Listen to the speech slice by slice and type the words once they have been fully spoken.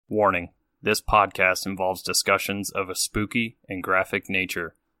Warning, this podcast involves discussions of a spooky and graphic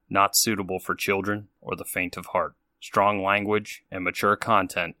nature, not suitable for children or the faint of heart. Strong language and mature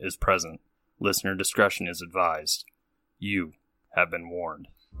content is present. Listener discretion is advised. You have been warned.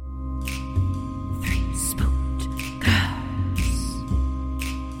 Three spooked girls.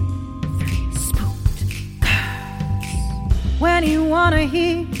 Three spooked girls. When you want to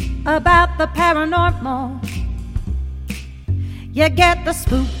hear about the paranormal, you get the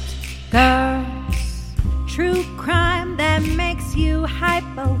spooked girls. True crime that makes you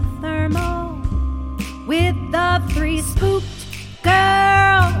hypothermal. With the three spooked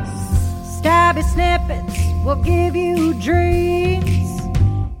girls. Stabby snippets will give you dreams.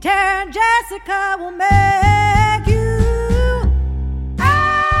 Tara and Jessica will make you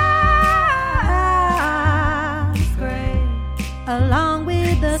eyes gray. Along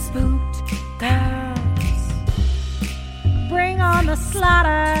with the spooked girls. Bring on the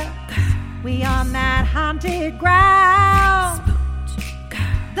slaughter. We on that haunted ground. Spooked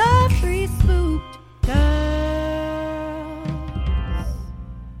girls. The three spooked girls.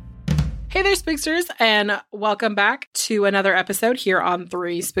 Hey there, spooksters, and welcome back to another episode here on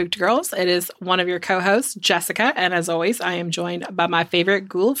Three Spooked Girls. It is one of your co-hosts, Jessica, and as always, I am joined by my favorite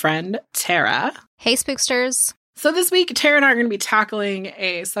ghoul friend, Tara. Hey, spooksters. So this week, Tara and I are going to be tackling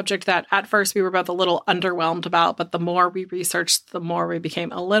a subject that at first we were both a little underwhelmed about, but the more we researched, the more we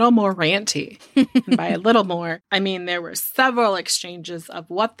became a little more ranty. And by a little more, I mean there were several exchanges of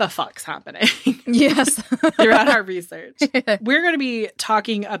what the fuck's happening. Yes. Throughout our research. We're going to be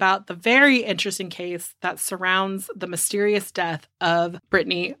talking about the very interesting case that surrounds the mysterious death of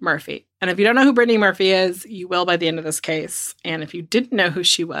Brittany Murphy. And if you don't know who Brittany Murphy is, you will by the end of this case. And if you didn't know who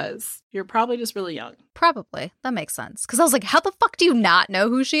she was, you're probably just really young. Probably. That makes sense. Because I was like, how the fuck do you not know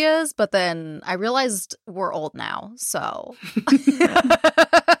who she is? But then I realized we're old now, so.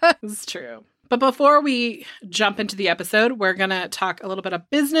 It's true. But before we jump into the episode, we're going to talk a little bit of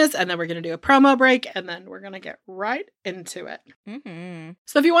business, and then we're going to do a promo break, and then we're going to get right into it. Mm-hmm.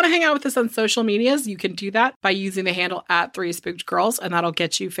 So if you want to hang out with us on social medias, you can do that by using the handle at Three Spooked Girls, and that'll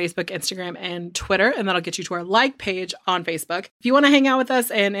get you Facebook, Instagram, and Twitter, and that'll get you to our like page on Facebook. If you want to hang out with us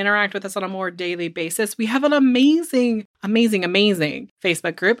and interact with us on a more daily basis, we have an amazing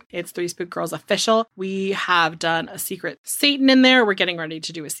Facebook group. It's Three Spooked Girls Official. We have done a Secret Satan in there. We're getting ready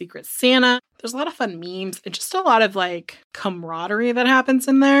to do a Secret Santa. There's a lot of fun memes and just a lot of like camaraderie that happens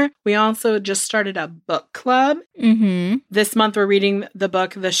in there. We also just started a book club. Mm-hmm. This month we're reading the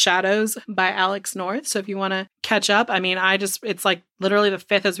book The Shadows by Alex North. So if you want to catch up, I mean, it's like literally the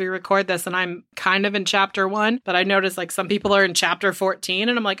 5th as we record this and I'm kind of in chapter 1, but I noticed like some people are in chapter 14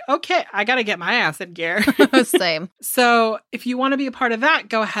 and I'm like, okay, I got to get my ass in gear. Same. So if you want to be a part of that,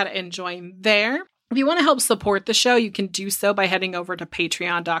 go ahead and join there. If you want to help support the show, you can do so by heading over to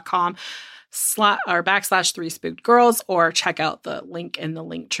patreon.com// Three Spooked Girls, or check out the link in the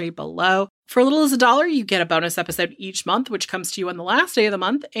link tree below. For as little as $1, you get a bonus episode each month, which comes to you on the last day of the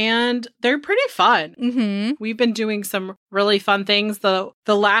month, and they're pretty fun. Mm-hmm. We've been doing some really fun things. The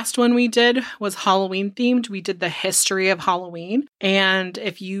last one we did was Halloween themed. We did the history of Halloween, and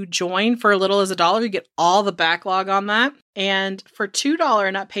if you join for as little as $1, you get all the backlog on that. And for $2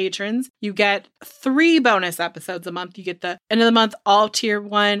 and up patrons, you get 3 bonus episodes a month. You get the end of the month, all tier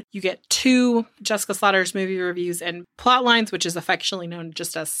 1. You get 2 Jessica Slaughter's movie reviews and plot lines, which is affectionately known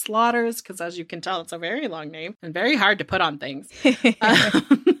just as Slaughters, because as you can tell, it's a very long name and very hard to put on things.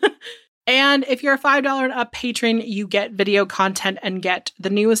 And if you're a $5 and up patron, you get video content and get the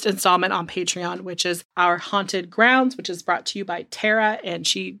newest installment on Patreon, which is our Haunted Grounds, which is brought to you by Tara. And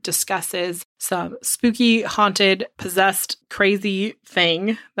she discusses some spooky, haunted, possessed, crazy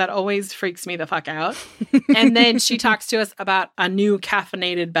thing that always freaks me the fuck out. And then she talks to us about a new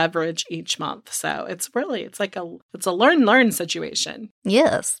caffeinated beverage each month. So it's a learn situation.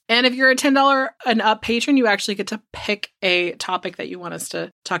 Yes. And if you're a $10 and up patron, you actually get to pick a topic that you want us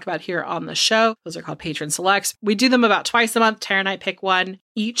to talk about here on the show. Those are called patron selects. We do them about twice a month. Tara and I pick one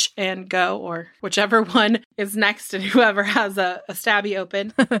each and go, or whichever one is next and whoever has a stabby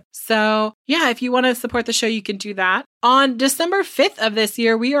open. So yeah, if you want to support the show, you can do that. On December 5th of this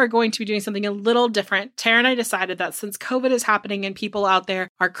year, we are going to be doing something a little different. Tara and I decided that since COVID is happening and people out there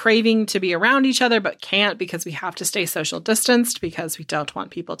are craving to be around each other but can't because we have to stay social distanced because we don't want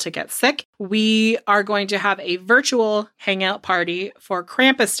people to get sick, we are going to have a virtual hangout party for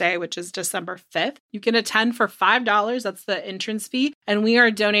Krampus Day, which is December 5th. You can attend for $5. That's the entrance fee. And we are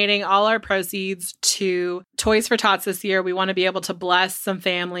donating all our proceeds to Toys for Tots this year. We want to be able to bless some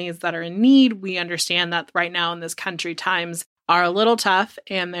families that are in need. We understand that right now in this country, times are a little tough,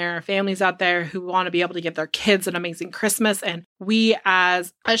 and there are families out there who want to be able to give their kids an amazing Christmas. And we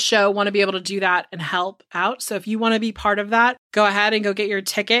as a show want to be able to do that and help out. So if you want to be part of that, go ahead and go get your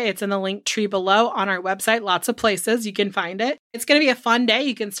ticket. It's in the link tree below on our website. Lots of places you can find it. It's going to be a fun day.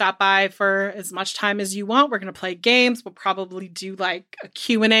 You can stop by for as much time as you want. We're going to play games. We'll probably do like a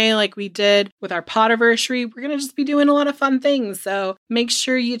Q&A like we did with our Potterversary. We're going to just be doing a lot of fun things. So make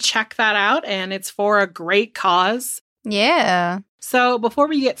sure you check that out. And it's for a great cause. Yeah. So before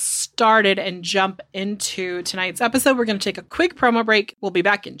we get started and jump into tonight's episode, we're going to take a quick promo break. We'll be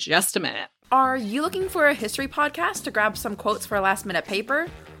back in just a minute. Are you looking for a history podcast to grab some quotes for a last-minute paper?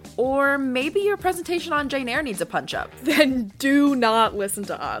 Or maybe your presentation on Jane Eyre needs a punch-up? Then do not listen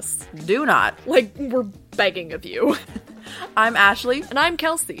to us. Do not. Like, we're begging of you. I'm Ashley. And I'm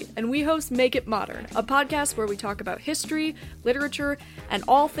Kelsey, and we host Make It Modern, a podcast where we talk about history, literature, and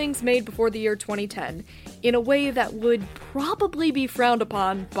all things made before the year 2010, in a way that would probably be frowned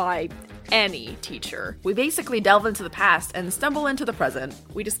upon by any teacher. We basically delve into the past and stumble into the present.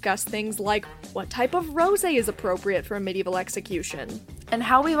 We discuss things like what type of rosé is appropriate for a medieval execution, and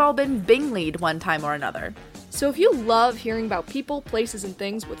how we've all been Bingley'd one time or another. So if you love hearing about people, places, and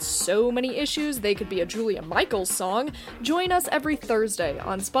things with so many issues they could be a Julia Michaels song, join us every Thursday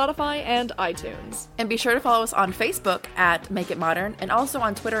on Spotify and iTunes. And be sure to follow us on Facebook at Make It Modern, and also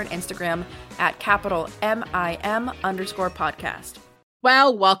on Twitter and Instagram at @MIM_podcast.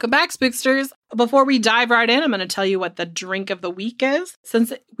 Well, welcome back, Spooksters. Before we dive right in, I'm going to tell you what the drink of the week is,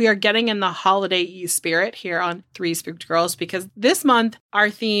 since we are getting in the holiday spirit here on Three Spooked Girls, because this month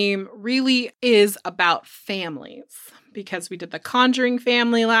our theme really is about families. Because we did the Conjuring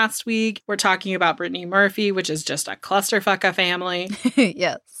family last week. We're talking about Brittany Murphy, which is just a clusterfuck of family.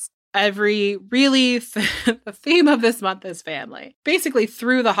 Yes. The theme of this month is family. Basically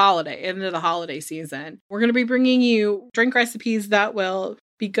through the holiday, into the holiday season, we're going to be bringing you drink recipes that will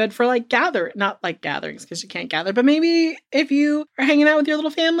be good for not like gatherings because you can't gather, but maybe if you are hanging out with your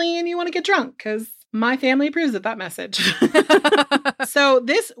little family and you want to get drunk, because my family approves of that message. So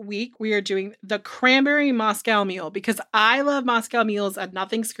this week we are doing the cranberry Moscow Mule because I love Moscow Mules and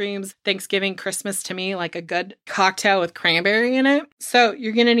nothing screams Thanksgiving Christmas to me like a good cocktail with cranberry in it. So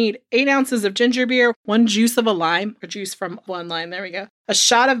you're going to need 8 ounces of ginger beer, 1 juice of a lime, or juice from 1 lime. There we go. A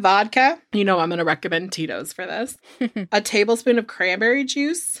shot of vodka. You know I'm going to recommend Tito's for this. A tablespoon of cranberry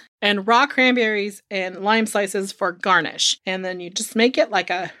juice. And raw cranberries and lime slices for garnish. And then you just make it like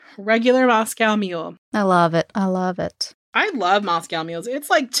a regular Moscow Mule. I love it. I love it. I love Moscow Mules. It's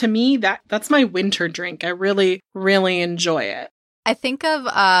like, to me, that's my winter drink. I really, really enjoy it. I think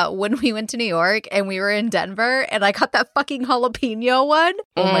of when we went to New York and we were in Denver and I got that fucking jalapeno one.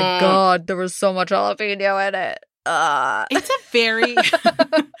 Oh my God, there was so much jalapeno in it. It's a very...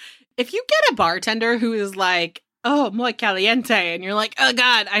 If you get a bartender who is like, oh, muy caliente, and you're like, oh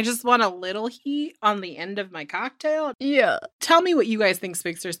God, I just want a little heat on the end of my cocktail. Yeah. Tell me what you guys think,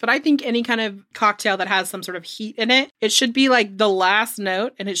 Spooksters, but I think any kind of cocktail that has some sort of heat in it, it should be like the last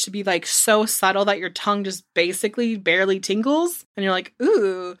note, and it should be like so subtle that your tongue just basically barely tingles, and you're like,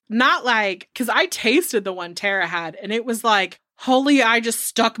 ooh. Not like, because I tasted the one Tara had, and it was like, holy, I just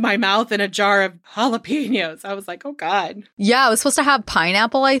stuck my mouth in a jar of jalapenos. I was like, oh God. Yeah, it was supposed to have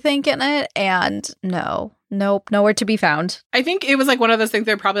pineapple, I think, in it, and no. Nope, nowhere to be found. I think it was like one of those things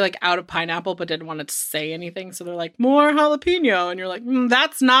they're probably like out of pineapple but didn't want to say anything. So they're like, more jalapeno. And you're like,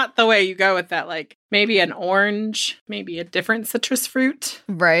 that's not the way you go with that. Like maybe an orange, maybe a different citrus fruit.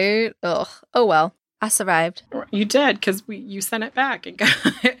 Right? Ugh. Oh well. I survived. You did, because you sent it back and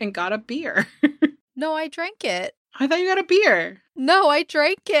got a beer. No, I drank it. I thought you got a beer. No, I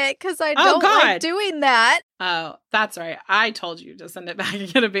drank it because I don't like doing that. Oh, that's right. I told you to send it back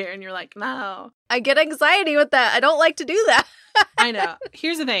and get a beer, and you're like, no. I get anxiety with that. I don't like to do that. I know.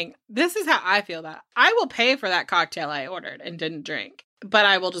 Here's the thing. This is how I feel about it. I will pay for that cocktail I ordered and didn't drink. But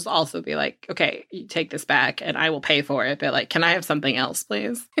I will just also be like, okay, you take this back and I will pay for it. But like, can I have something else,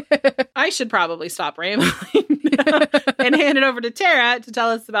 please? I should probably stop rambling and hand it over to Tara to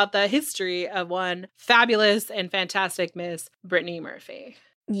tell us about the history of one fabulous and fantastic Miss Brittany Murphy.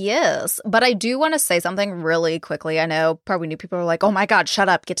 Yes, but I do want to say something really quickly. I know probably new people are like, oh my God, shut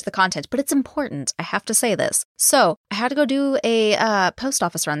up, get to the content, but it's important. I have to say this. So I had to go do a post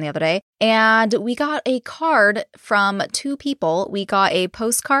office run the other day, and we got a card from 2 people. We got a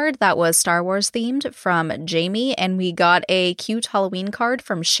postcard that was Star Wars themed from Jamie, and we got a cute Halloween card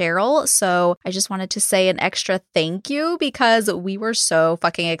from Cheryl. So I just wanted to say an extra thank you because we were so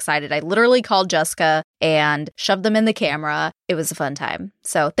fucking excited. I literally called Jessica and shoved them in the camera. It was a fun time.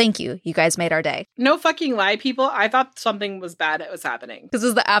 So So thank you. You guys made our day. No fucking lie, people. I thought something was bad that was happening. This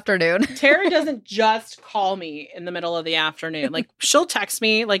is the afternoon. Tara doesn't just call me in the middle of the afternoon. Like, she'll text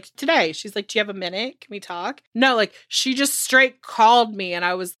me, like, today. She's like, do you have a minute? Can we talk? No, like, she just straight called me. And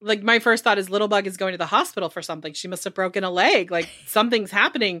I was like, my first thought is Little Bug is going to the hospital for something. She must have broken a leg. Like, something's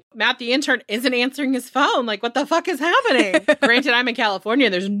happening. Matt, the intern, isn't answering his phone. Like, what the fuck is happening? Granted, I'm in California.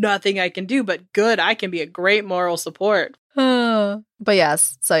 There's nothing I can do, but good. I can be a great moral support. But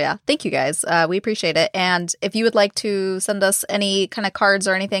yes, so yeah, thank you guys. We appreciate it. And if you would like to send us any kind of cards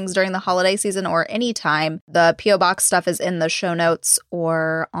or anything during the holiday season or any time, the P.O. Box stuff is in the show notes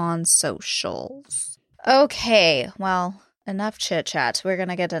or on socials. Okay, well, enough chit chat. We're going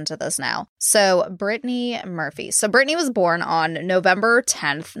to get into this now. So, Brittany Murphy. So, Brittany was born on November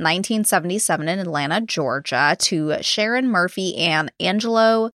 10th, 1977 in Atlanta, Georgia, to Sharon Murphy and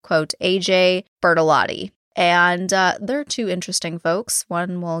Angelo, quote, AJ Bertolotti. And they're two interesting folks.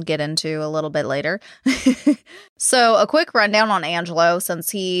 One we'll get into a little bit later. So a quick rundown on Angelo, since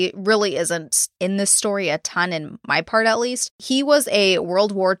he really isn't in this story a ton, in my part at least. He was a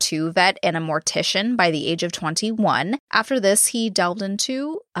World War II vet and a mortician by the age of 21. After this, he delved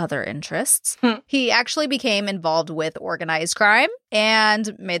into other interests. He actually became involved with organized crime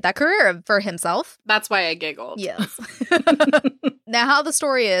and made that career for himself. That's why I giggled. Yes. Now, how the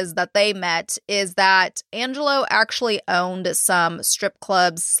story is that they met is that Angelo actually owned some strip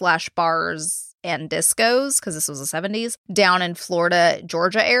clubs / bars and discos, because this was the 70s, down in Florida,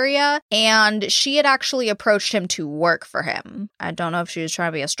 Georgia area. And she had actually approached him to work for him. I don't know if she was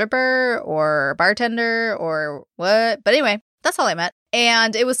trying to be a stripper or a bartender or what. But anyway, that's how they met.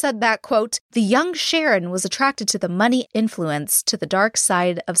 And it was said that, quote, the young Sharon was attracted to the money influence to the dark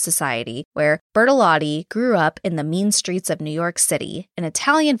side of society, where Bertolotti grew up in the mean streets of New York City, an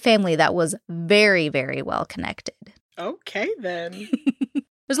Italian family that was very, very well connected. Okay, then.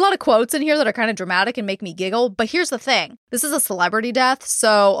 There's a lot of quotes in here that are kind of dramatic and make me giggle, but here's the thing. This is a celebrity death,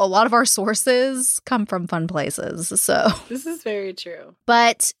 so a lot of our sources come from fun places, so. This is very true.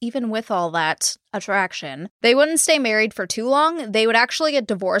 But even with all that attraction, they wouldn't stay married for too long. They would actually get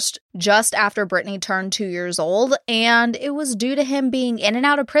divorced just after Brittany turned 2 years old, and it was due to him being in and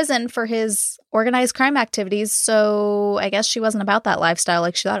out of prison for his organized crime activities, so I guess she wasn't about that lifestyle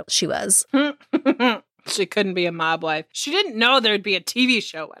like she thought she was. She couldn't be a mob wife. She didn't know there'd be a TV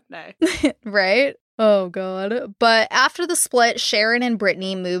show one day. Right? Oh, God. But after the split, Sharon and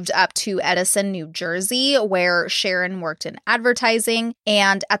Brittany moved up to Edison, New Jersey, where Sharon worked in advertising.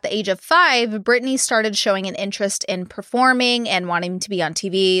 And at the age of 5, Brittany started showing an interest in performing and wanting to be on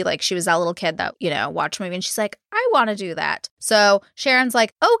TV. Like, she was that little kid that, watched a movie and she's like, I want to do that. So Sharon's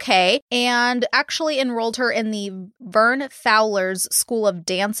like, okay, and actually enrolled her in the Vern Fowler's School of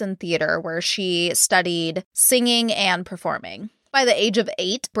Dance and Theater, where she studied singing and performing. By the age of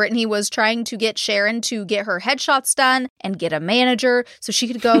 8, Brittany was trying to get Sharon to get her headshots done and get a manager so she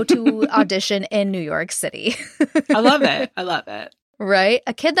could go to audition in New York City. I love it. I love it. Right?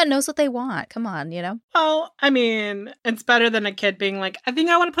 A kid that knows what they want. Come on, Oh, I mean, it's better than a kid being like, I think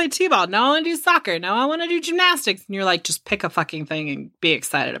I want to play t-ball. No, I want to do soccer. No, I want to do gymnastics. And you're like, just pick a fucking thing and be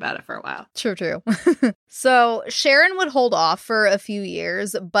excited about it for a while. True. So Sharon would hold off for a few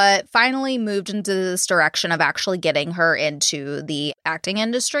years, but finally moved into this direction of actually getting her into the acting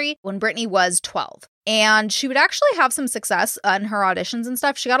industry when Brittany was 12. And she would actually have some success in her auditions and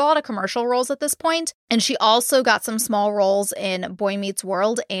stuff. She got a lot of commercial roles at this point. And she also got some small roles in Boy Meets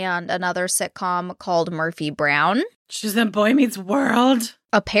World and another sitcom called Murphy Brown. She's in Boy Meets World?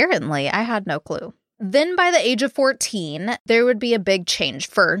 Apparently. I had no clue. Then by the age of 14, there would be a big change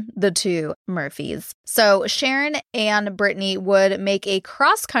for the two Murphys. So Sharon and Brittany would make a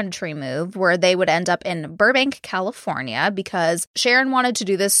cross-country move where they would end up in Burbank, California, because Sharon wanted to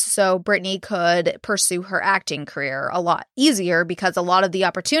do this so Brittany could pursue her acting career a lot easier, because a lot of the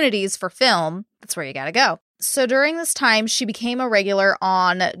opportunities for film, that's where you gotta go. So during this time, she became a regular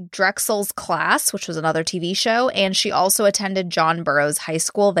on Drexel's Class, which was another TV show, and she also attended John Burroughs High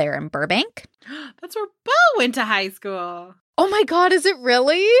School there in Burbank. That's where Bo went to high school. Oh my God, is it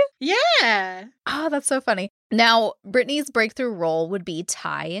really? Yeah. Oh, that's so funny. Now, Brittany's breakthrough role would be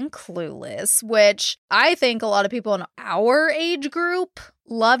Ty in Clueless, which I think a lot of people in our age group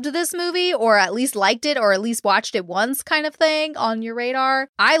loved this movie, or at least liked it, or at least watched it once kind of thing on your radar.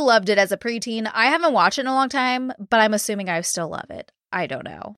 I loved it as a preteen. I haven't watched it in a long time, but I'm assuming I still love it. I don't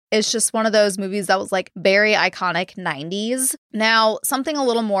know. It's just one of those movies that was like very iconic 90s. Now, something a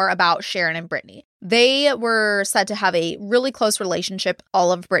little more about Sharon and Brittany. They were said to have a really close relationship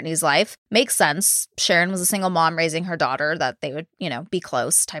all of Brittany's life. Makes sense. Sharon was a single mom raising her daughter, that they would, be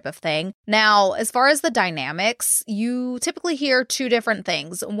close type of thing. Now, as far as the dynamics, you typically hear two different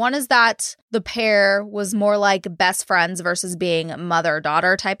things. One is that the pair was more like best friends versus being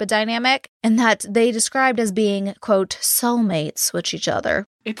mother-daughter type of dynamic, and that they described as being, quote, soulmates with each other.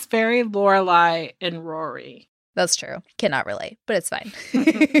 It's very Lorelai and Rory. That's true. Cannot relate, but it's fine.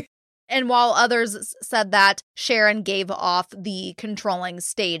 And while others said that Sharon gave off the controlling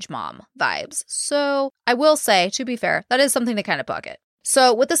stage mom vibes. So I will say, to be fair, that is something to kind of bucket.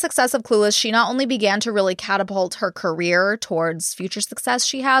 So with the success of Clueless, she not only began to really catapult her career towards future success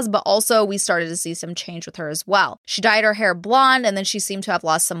she has, but also we started to see some change with her as well. She dyed her hair blonde, and then she seemed to have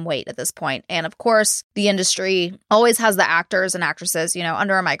lost some weight at this point. And of course, the industry always has the actors and actresses,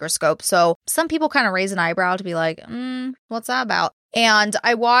 under a microscope. So some people kind of raise an eyebrow to be like, what's that about? And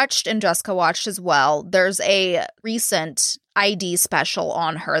I watched, and Jessica watched as well, there's a recent ID special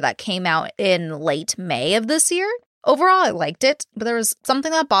on her that came out in late May of this year. Overall, I liked it, but there was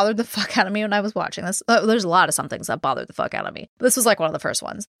something that bothered the fuck out of me when I was watching this. There's a lot of somethings that bothered the fuck out of me. This was like one of the first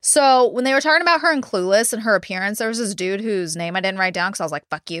ones. So when they were talking about her in Clueless and her appearance, there was this dude whose name I didn't write down because I was like,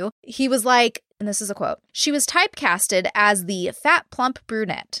 fuck you. He was like, and this is a quote, "She was typecasted as the fat, plump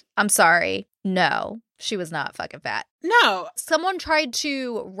brunette." I'm sorry. No, she was not fucking fat. No. Someone tried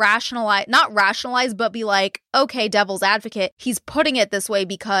to not rationalize, but be like, okay, devil's advocate, he's putting it this way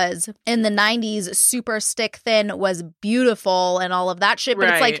because in the 90s, super stick thin was beautiful and all of that shit. But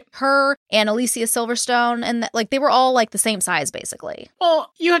It's like her and Alicia Silverstone, and they were all like the same size, basically.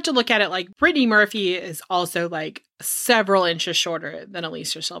 Well, you have to look at it like Brittany Murphy is also like several inches shorter than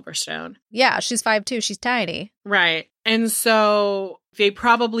Alicia Silverstone. Yeah, she's 5'2". She's tiny. Right. And so they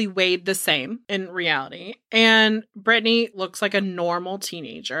probably weighed the same in reality. And Brittany looks like a normal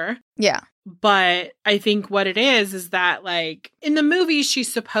teenager. Yeah. But I think what it is that like in the movie,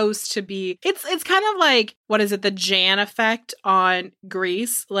 she's supposed to be, it's kind of like, what is it? The Jan effect on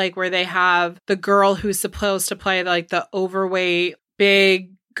Grease, like where they have the girl who's supposed to play like the overweight,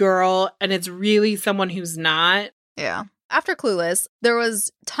 big girl. And it's really someone who's not. Yeah. After Clueless, there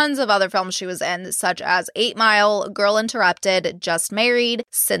was tons of other films she was in, such as 8 Mile, Girl Interrupted, Just Married,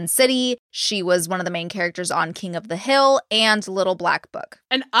 Sin City. She was one of the main characters on King of the Hill, and Little Black Book.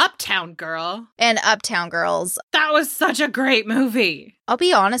 An Uptown Girl. And Uptown Girls. That was such a great movie. I'll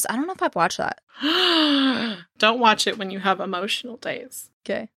be honest, I don't know if I've watched that. Don't watch it when you have emotional days.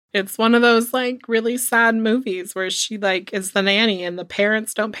 Okay. It's one of those like really sad movies where she like is the nanny and the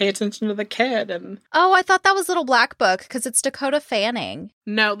parents don't pay attention to the kid. And oh, I thought that was Little Black Book because it's Dakota Fanning.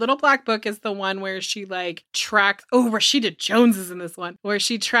 No, Little Black Book is the one where she like tracks. Oh, Rashida Jones is in this one where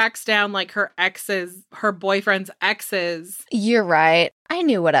she tracks down like her boyfriend's exes. You're right. I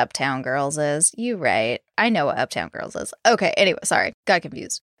knew what Uptown Girls is. You're right. I know what Uptown Girls is. Okay. Anyway, sorry. Got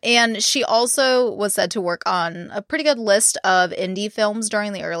confused. And she also was said to work on a pretty good list of indie films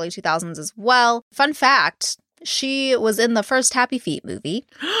during the early 2000s as well. Fun fact, she was in the first Happy Feet movie.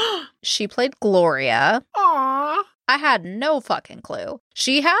 She played Gloria. Aww. I had no fucking clue.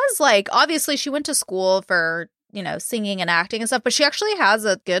 She has, obviously she went to school for, singing and acting and stuff, but she actually has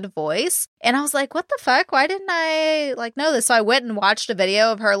a good voice. And I was like, what the fuck? Why didn't I, know this? So I went and watched a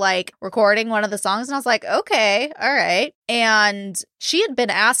video of her, recording one of the songs, and I was like, okay, all right. And she had been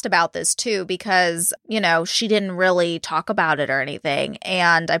asked about this, too, because, she didn't really talk about it or anything.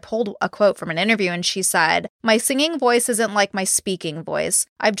 And I pulled a quote from an interview, and she said, "My singing voice isn't like my speaking voice.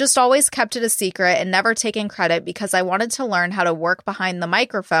 I've just always kept it a secret and never taken credit because I wanted to learn how to work behind the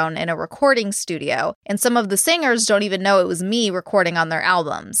microphone in a recording studio. And some of the singers don't even know it was me recording on their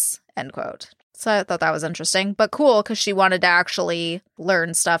albums." End quote. So I thought that was interesting, but cool because she wanted to actually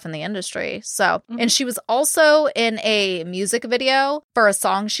learn stuff in the industry. So, and she was also in a music video for a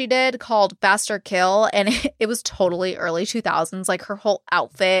song she did called Faster Kill. And it was totally early 2000s, her whole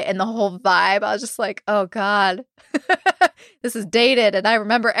outfit and the whole vibe. I was just like, oh God, this is dated. And I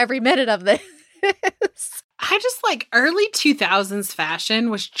remember every minute of this. I just early 2000s fashion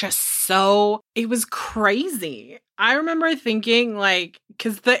was just it was crazy. I remember thinking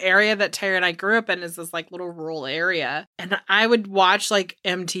because the area that Tara and I grew up in is this little rural area. And I would watch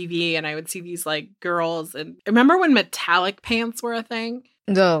MTV and I would see these girls. And remember when metallic pants were a thing?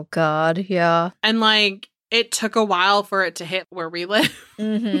 Oh God, yeah. And it took a while for it to hit where we live.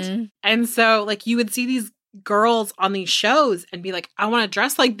 Mm-hmm. And so you would see these girls on these shows and be like, I want to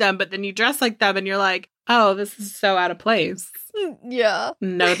dress like them. But then you dress like them and you're like, oh, this is so out of place. Yeah.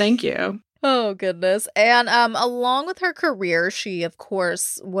 No, thank you. Oh, goodness. And along with her career, she, of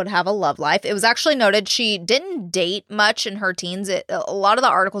course, would have a love life. It was actually noted she didn't date much in her teens. A lot of the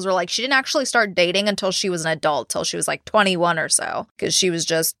articles were like she didn't actually start dating until she was an adult, till she was like 21 or so, because she was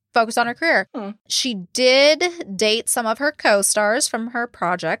just focused on her career. She did date some of her co-stars from her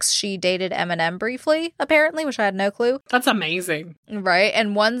projects. She dated Eminem briefly, apparently, which I had no clue. That's amazing. Right.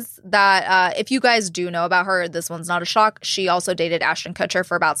 And ones that, if you guys do know about her, this one's not a shock. She also dated Ashton Kutcher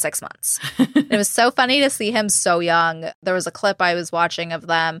for about 6 months. It was so funny to see him so young. There was a clip I was watching of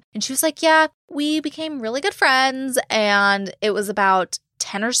them, and she was like, yeah, we became really good friends. And it was about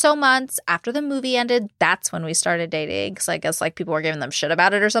 10 or so months after the movie ended, that's when we started dating. Because I guess like people were giving them shit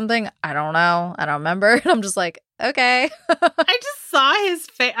about it or something. I don't know. I don't remember. And I'm just like, okay. I just saw his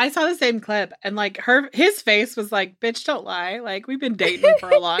face. I saw the same clip, and like his face was like, bitch, don't lie. Like, we've been dating for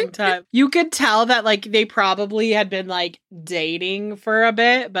a long time. You could tell that like they probably had been like dating for a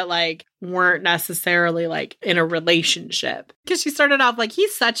bit, but like weren't necessarily like in a relationship. Because she started off like he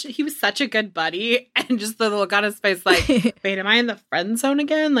was such a good buddy, and just the look on his face like, wait, am I in the friend zone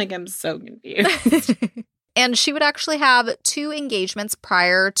again? Like, I'm so confused. And she would actually have 2 engagements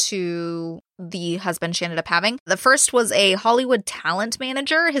prior to the husband she ended up having. The first was a Hollywood talent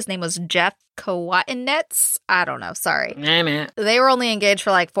manager. His name was Jeff Kowatnitz. I don't know. Sorry. They were only engaged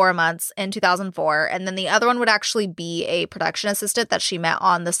for like 4 months in 2004. And then the other one would actually be a production assistant that she met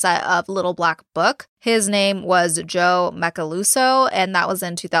on the set of Little Black Book. His name was Joe Macaluso, and that was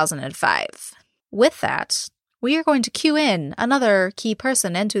in 2005. With that, we are going to cue in another key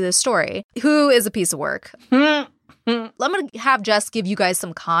person into this story, who is a piece of work. I'm going to have Jess give you guys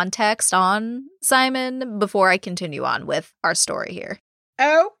some context on Simon before I continue on with our story here.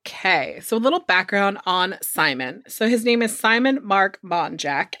 Okay, so a little background on Simon. So his name is Simon Mark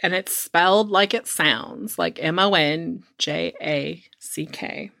Monjack, and it's spelled like it sounds, like Monjack.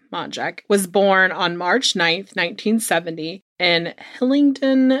 Monjack was born on March 9th, 1970 in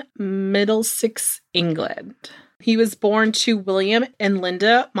Hillingdon, Middlesex, England. He was born to William and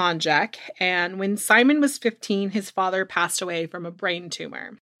Linda Monjack, and when Simon was 15, his father passed away from a brain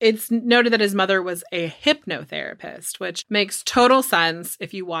tumor. It's noted that his mother was a hypnotherapist, which makes total sense.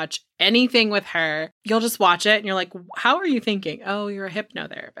 If you watch anything with her, you'll just watch it and you're like, how are you thinking? Oh, you're a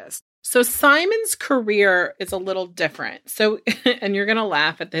hypnotherapist. So Simon's career is a little different. So, and you're going to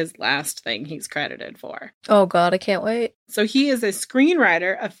laugh at his last thing he's credited for. Oh God, I can't wait. So he is a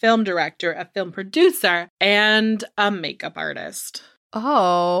screenwriter, a film director, a film producer, and a makeup artist.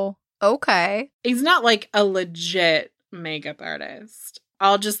 Oh, okay. He's not like a legit makeup artist.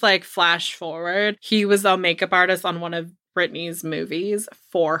 I'll just like flash forward. He was a makeup artist on one of Brittany's movies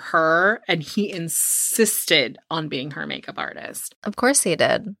for her, and he insisted on being her makeup artist. Of course he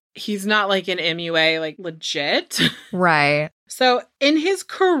did. He's not like an MUA, like legit. Right. So in his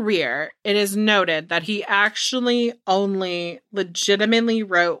career, it is noted that he actually only legitimately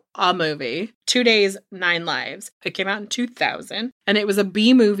wrote a movie, 2 Days, 9 Lives. It came out in 2000, and it was a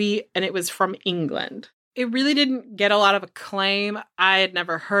B movie, and it was from England. It really didn't get a lot of acclaim. I had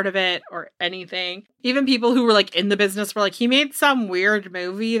never heard of it or anything. Even people who were like in the business were like, he made some weird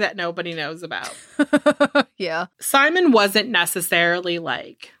movie that nobody knows about. Yeah. Simon wasn't necessarily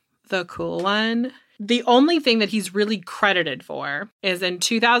like the cool one. The only thing that he's really credited for is in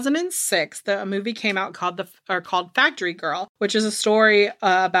 2006, a movie came out called Factory Girl, which is a story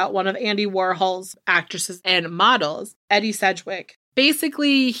about one of Andy Warhol's actresses and models, Eddie Sedgwick.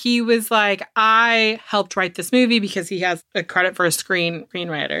 Basically, he was like, I helped write this movie because he has a credit for a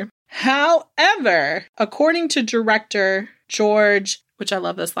screenwriter. However, according to director George, which I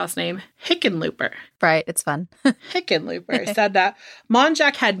love this last name, Hickenlooper. Right, it's fun. Hickenlooper said that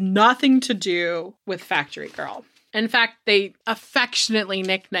Monjack had nothing to do with Factory Girl. In fact, they affectionately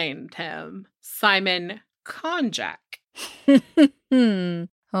nicknamed him Simon Konjac.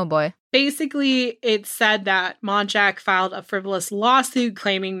 Oh boy. Basically, it said that Monjack filed a frivolous lawsuit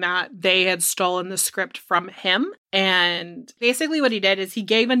claiming that they had stolen the script from him. And basically what he did is he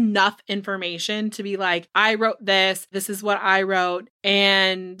gave enough information to be like, I wrote this. This is what I wrote.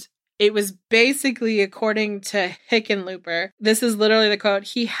 And it was basically, according to Hickenlooper, this is literally the quote,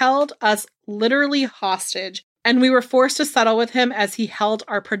 he held us literally hostage. And we were forced to settle with him as he held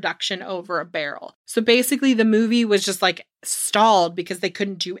our production over a barrel. So basically the movie was just like stalled because they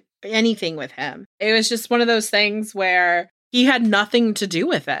couldn't do anything with him. It was just one of those things where he had nothing to do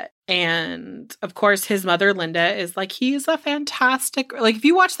with it. And of course, his mother, Linda, is like, he's a fantastic, like if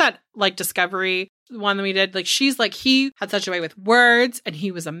you watch that like Discovery one that we did, like she's like, he had such a way with words and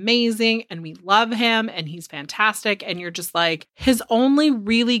he was amazing and we love him and he's fantastic. And you're just like, his only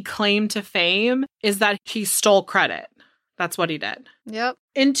really claim to fame is that he stole credit. That's what he did. Yep.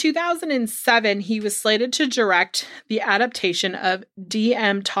 In 2007, he was slated to direct the adaptation of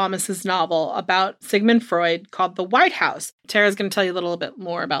D.M. Thomas's novel about Sigmund Freud called The White House. Tara's going to tell you a little bit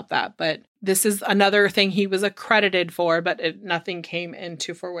more about that, but this is another thing he was accredited for, but nothing came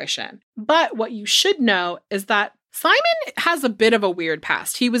into fruition. But what you should know is that Simon has a bit of a weird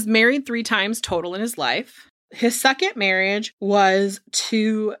past. He was married 3 times total in his life. His second marriage was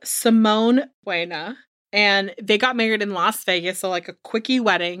to Simone Buena, and they got married in Las Vegas, so like a quickie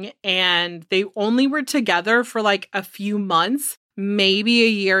wedding, and they only were together for like a few months, maybe a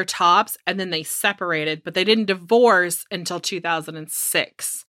year tops, and then they separated, but they didn't divorce until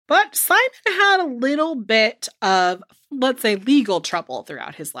 2006. But Simon had a little bit of, let's say, legal trouble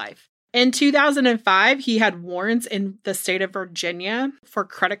throughout his life. In 2005, he had warrants in the state of Virginia for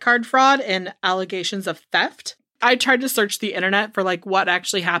credit card fraud and allegations of theft. I tried to search the internet for like what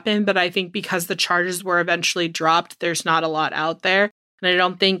actually happened, but I think because the charges were eventually dropped, there's not a lot out there. And I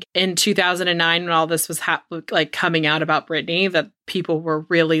don't think in 2009, when all this was coming out about Brittany, that people were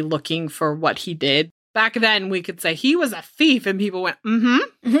really looking for what he did. Back then, we could say he was a thief, and people went,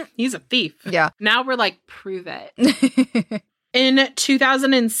 he's a thief. Yeah. Now we're like, prove it. In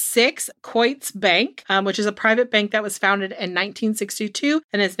 2006, Coit's Bank, which is a private bank that was founded in 1962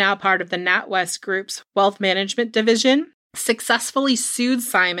 and is now part of the NatWest Group's wealth management division, successfully sued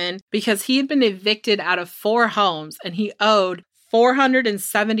Simon because he had been evicted out of 4 homes and he owed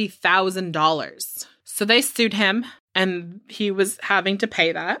 $470,000. So they sued him and he was having to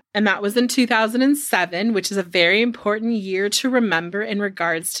pay that. And that was in 2007, which is a very important year to remember in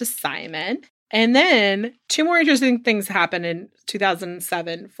regards to Simon. And then 2 more interesting things happened in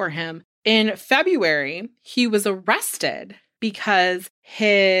 2007 for him. In February, he was arrested because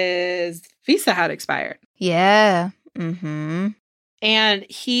his visa had expired. Yeah. Mm-hmm. And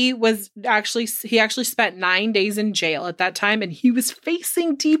he actually spent 9 days in jail at that time, and he was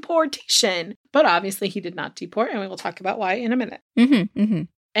facing deportation. But obviously he did not deport, and we will talk about why in a minute. Mm-hmm. Mm-hmm.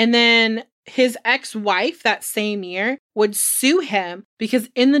 And then his ex-wife that same year would sue him because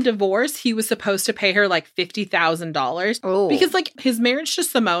in the divorce, he was supposed to pay her like $50,000. Oh. Because like his marriage to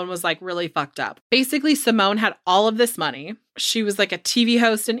Simone was like really fucked up. Basically, Simone had all of this money. She was like a TV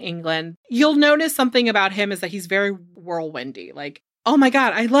host in England. You'll notice something about him is that he's very whirlwindy. Like, oh my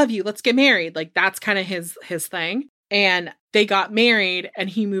God, I love you. Let's get married. Like that's kind of his thing. And they got married and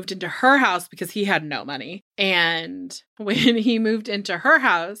he moved into her house because he had no money. And when he moved into her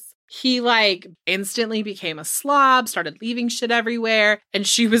house, he like instantly became a slob, started leaving shit everywhere. And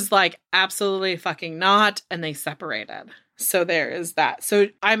she was like, absolutely fucking not. And they separated. So there is that. So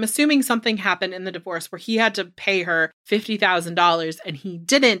I'm assuming something happened in the divorce where he had to pay her $50,000 and he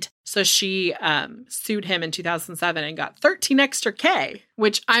didn't. So she sued him in 2007 and got 13 extra K,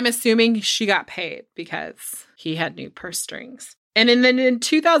 which I'm assuming she got paid because he had new purse strings. And then in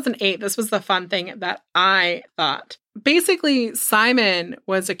 2008, this was the fun thing that I thought. Basically, Simon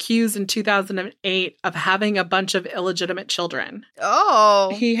was accused in 2008 of having a bunch of illegitimate children.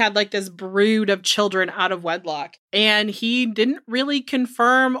 Oh. He had like this brood of children out of wedlock, and he didn't really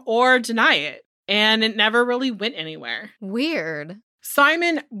confirm or deny it. And it never really went anywhere. Weird.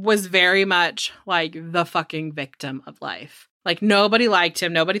 Simon was very much like the fucking victim of life. Like nobody liked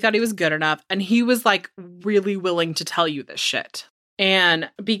him. Nobody thought he was good enough. And he was like really willing to tell you this shit. And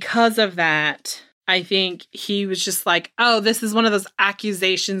because of that, I think he was just like, oh, this is one of those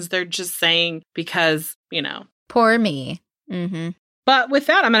accusations they're just saying because, you know. Poor me. Mm-hmm. But with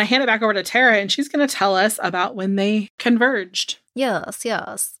that, I'm going to hand it back over to Tara, and she's going to tell us about when they converged. Yes,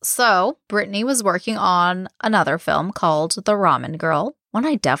 yes. So, Brittany was working on another film called The Ramen Girl, one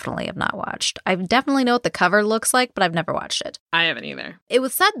I definitely have not watched. I definitely know what the cover looks like, but I've never watched it. I haven't either. It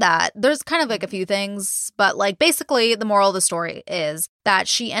was said that there's kind of like a few things, but like basically the moral of the story is that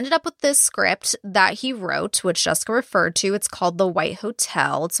she ended up with this script that he wrote, which Jessica referred to. It's called The White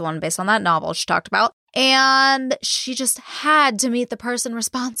Hotel. It's the one based on that novel she talked about. And she just had to meet the person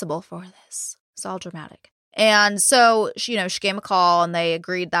responsible for this. It's all dramatic. And so, she gave him a call and they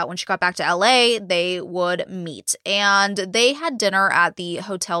agreed that when she got back to LA, they would meet. And they had dinner at the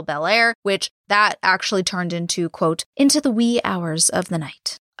Hotel Bel Air, which that actually turned into, quote, into the wee hours of the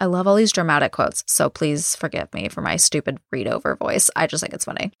night. I love all these dramatic quotes, so please forgive me for my stupid read-over voice. I just think it's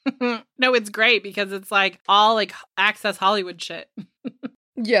funny. No, it's great because it's like all like Access Hollywood shit.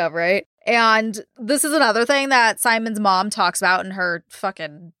 Yeah, right? And this is another thing that Simon's mom talks about in her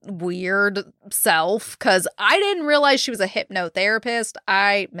fucking weird self, because I didn't realize she was a hypnotherapist.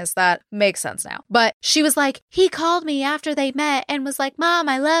 I missed that. Makes sense now. But she was like, he called me after they met and was like, Mom,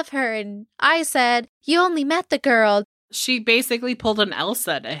 I love her. And I said, you only met the girl. She basically pulled an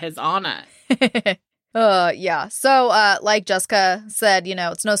Elsa to his Anna. Yeah. So, like Jessica said,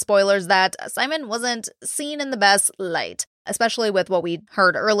 it's no spoilers that Simon wasn't seen in the best light, especially with what we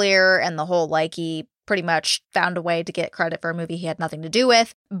heard earlier and the whole, he pretty much found a way to get credit for a movie he had nothing to do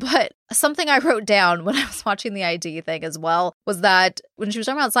with. But something I wrote down when I was watching the ID thing as well was that when she was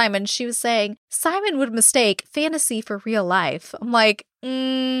talking about Simon, she was saying Simon would mistake fantasy for real life. I'm like, that's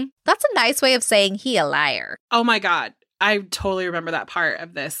a nice way of saying he a liar. Oh my God. I totally remember that part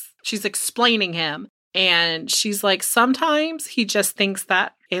of this. She's explaining him. And she's like, sometimes he just thinks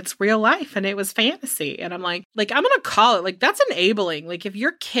that it's real life and it was fantasy. And I'm like, I'm going to call it, that's enabling. If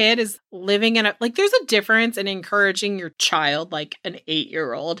your kid is living in there's a difference in encouraging your child, an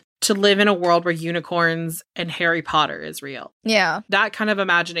 8-year-old, to live in a world where unicorns and Harry Potter is real. Yeah. That kind of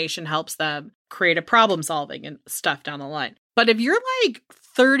imagination helps them create a problem solving and stuff down the line. But if your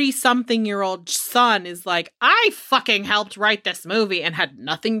 30-something-year-old son is I fucking helped write this movie and had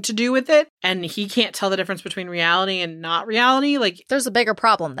nothing to do with it, and he can't tell the difference between reality and not reality, there's a bigger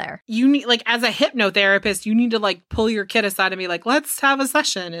problem there. You need, as a hypnotherapist, you need to pull your kid aside and be like, let's have a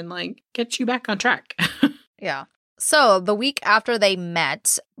session and get you back on track. Yeah. So the week after they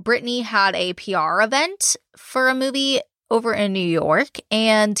met, Brittany had a PR event for a movie over in New York,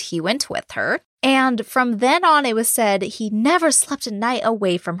 and he went with her. And from then on, it was said he never slept a night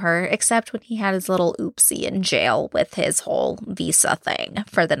away from her, except when he had his little oopsie in jail with his whole visa thing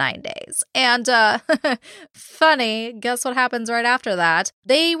for the 9 days. And funny, guess what happens right after that?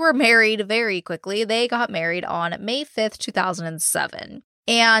 They were married very quickly. They got married on May 5th, 2007.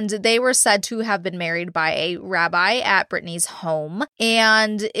 And they were said to have been married by a rabbi at Brittany's home.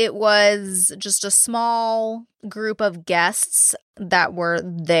 And it was just a small group of guests that were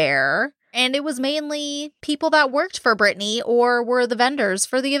there. And it was mainly people that worked for Brittany or were the vendors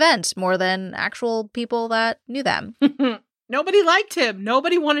for the event more than actual people that knew them. Nobody liked him.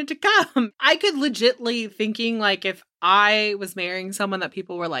 Nobody wanted to come. I could legitly thinking if I was marrying someone that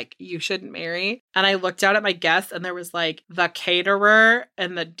people were like, you shouldn't marry. And I looked out at my guests and there was the caterer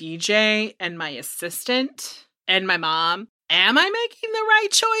and the DJ and my assistant and my mom. Am I making the right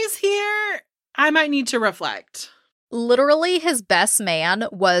choice here? I might need to reflect. Literally, his best man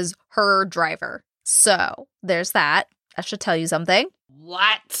was her driver. So there's that. That should tell you something.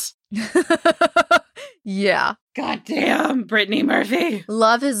 What? Yeah. Goddamn, Brittany Murphy.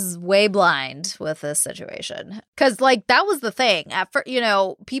 Love is way blind with this situation. Because, that was the thing. At first,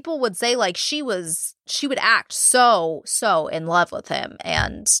 people would say, she would act so in love with him.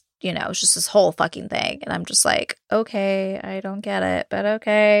 And, it's just this whole fucking thing. And I'm just like, okay, I don't get it, but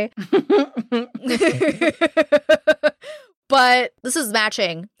okay. But this is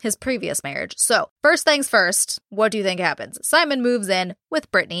matching his previous marriage. So, first things first, what do you think happens? Simon moves in with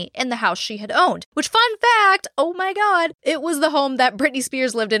Brittany in the house she had owned. Which, fun fact, oh my God, it was the home that Britney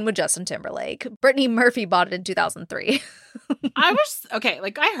Spears lived in with Justin Timberlake. Brittany Murphy bought it in 2003. I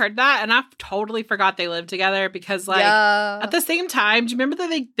heard that and I totally forgot they lived together because, at the same time, do you remember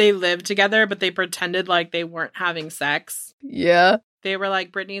that they lived together, but they pretended they weren't having sex? Yeah. They were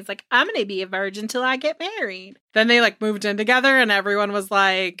Brittany's I'm going to be a virgin till I get married. Then they moved in together and everyone was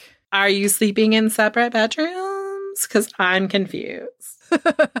like, are you sleeping in separate bedrooms? Because I'm confused.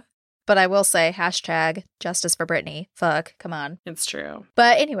 But I will say, hashtag justice for Brittany. Fuck, come on. It's true.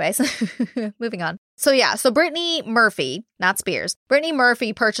 But anyways, moving on. So Brittany Murphy, not Spears. Brittany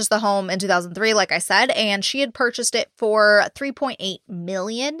Murphy purchased the home in 2003, like I said, and she had purchased it for $3.8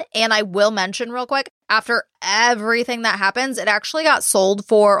 million. And I will mention real quick, after everything that happens, it actually got sold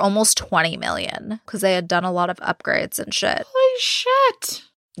for almost $20 million because they had done a lot of upgrades and shit. Holy shit.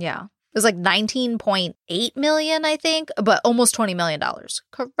 Yeah. It was 19.8 million, I think, but almost $20 million.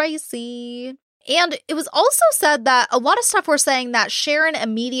 Crazy. And it was also said that a lot of stuff were saying that Sharon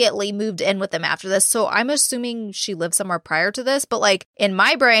immediately moved in with them after this. So I'm assuming she lived somewhere prior to this. But in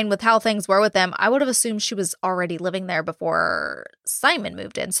my brain, with how things were with them, I would have assumed she was already living there before Simon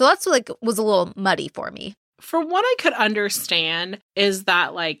moved in. So that's was a little muddy for me. For what I could understand is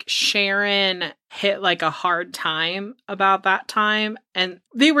that Sharon hit a hard time about that time and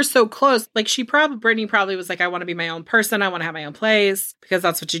they were so close. Brittany probably was I want to be my own person. I want to have my own place because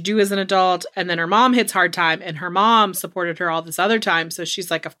that's what you do as an adult. And then her mom hits hard time and her mom supported her all this other time. So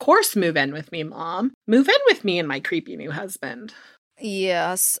she's of course, move in with me, Mom. Move in with me and my creepy new husband.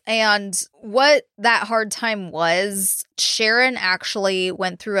 Yes. And what that hard time was, Sharon actually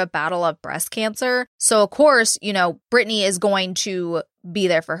went through a battle of breast cancer. So, of course, Brittany is going to be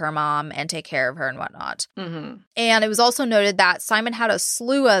there for her mom and take care of her and whatnot. Mm-hmm. And it was also noted that Simon had a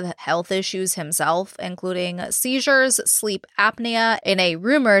slew of health issues himself, including seizures, sleep apnea, and a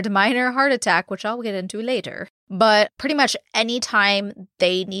rumored minor heart attack, which I'll get into later. But pretty much any time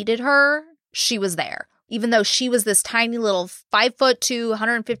they needed her, she was there. Even though she was this tiny little 5'2",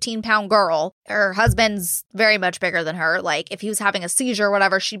 115-pound girl, her husband's very much bigger than her. Like, if he was having a seizure or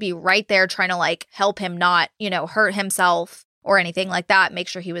whatever, she'd be right there trying to, like, help him not, hurt himself or anything like that, make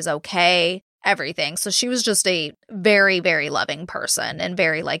sure he was okay, everything. So she was just a very, very loving person and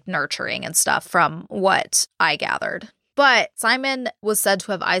very, like, nurturing and stuff from what I gathered. But Simon was said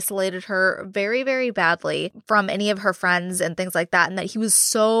to have isolated her very, very badly from any of her friends and things like that, and that he was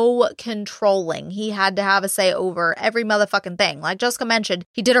so controlling. He had to have a say over every motherfucking thing. Like Jessica mentioned,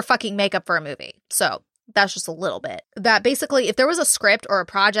 he did her fucking makeup for a movie. So that's just a little bit. That basically, if there was a script or a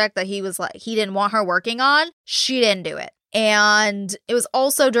project that he was like, he didn't want her working on, she didn't do it. And it was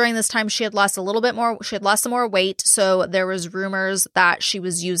also during this time she had lost a little bit more, she had lost some more weight. So there was rumors that she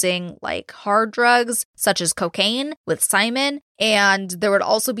was using like hard drugs, such as cocaine with Simon. And there would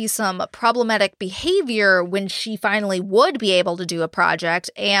also be some problematic behavior when she finally would be able to do a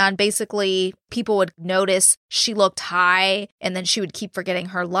project. And basically, people would notice she looked high and then she would keep forgetting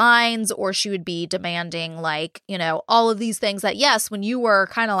her lines, or she would be demanding, like, all of these things that, yes, when you were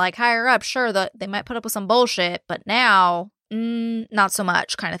kind of like higher up, sure, they might put up with some bullshit, but now, not so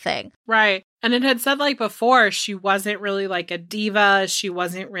much kind of thing. Right. And it had said, like, before, she wasn't really, like, a diva. She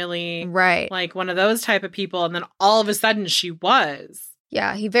wasn't really, right, like, one of those type of people. And then all of a sudden she was.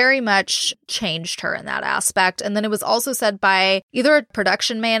 Yeah, he very much changed her in that aspect. And then it was also said by either a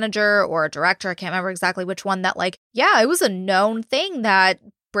production manager or a director, I can't remember exactly which one, that, like, yeah, it was a known thing that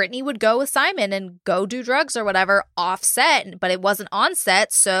Brittany would go with Simon and go do drugs or whatever off set, but it wasn't on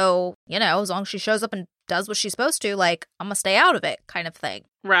set. So, as long as she shows up and does what she's supposed to, like, I'm gonna stay out of it kind of thing.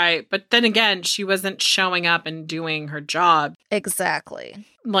 Right. But then again, she wasn't showing up and doing her job. Exactly.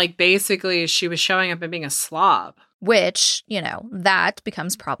 Like, basically, she was showing up and being a slob. Which, that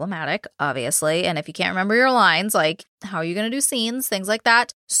becomes problematic, obviously. And if you can't remember your lines, like, how are you going to do scenes, things like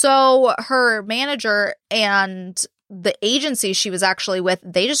that? So her manager and the agency she was actually with,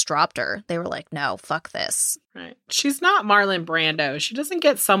 they just dropped her. They were like, no, fuck this. Right. She's not Marlon Brando. She doesn't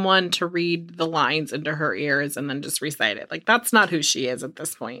get someone to read the lines into her ears and then just recite it. Like, that's not who she is at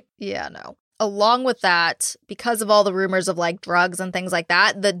this point. Yeah, no. Along with that, because of all the rumors of, like, drugs and things like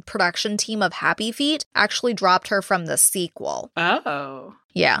that, the production team of Happy Feet actually dropped her from the sequel. Oh.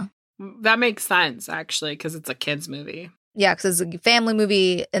 Yeah. That makes sense, actually, because it's a kid's movie. Yeah, because it's a family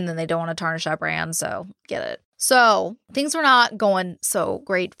movie, and then they don't want to tarnish that brand, so get it. So things were not going so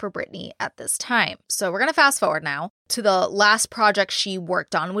great for Brittany at this time. So we're going to fast forward now to the last project she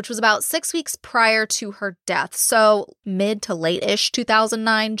worked on, which was about 6 weeks prior to her death. So mid to late-ish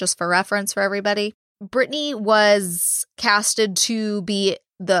 2009, just for reference for everybody. Brittany was casted to be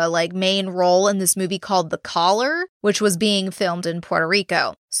the, like, main role in this movie called The Caller, which was being filmed in Puerto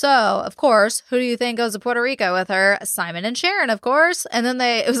Rico. So, of course, who do you think goes to Puerto Rico with her? Simon and Sharon, of course. And then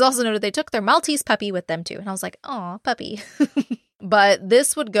it was also noted they took their Maltese puppy with them too. And I was like, aw, puppy. But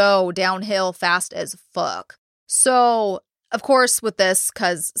this would go downhill fast as fuck. So, of course, with this,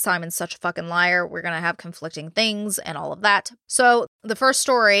 because Simon's such a fucking liar, we're going to have conflicting things and all of that. So, the first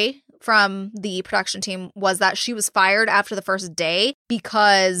story from the production team was that she was fired after the first day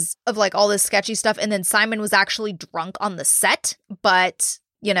because of, like, all this sketchy stuff. And then Simon was actually drunk on the set, but,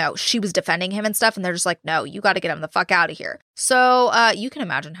 she was defending him and stuff. And they're just like, no, you got to get him the fuck out of here. So you can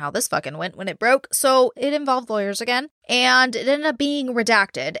imagine how this fucking went when it broke. So it involved lawyers again, and it ended up being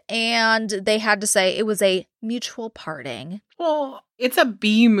redacted. And they had to say it was a mutual parting. Well, it's a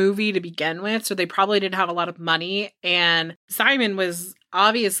B movie to begin with, so they probably didn't have a lot of money. And Simon was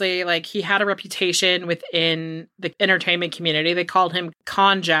obviously, like, he had a reputation within the entertainment community. They called him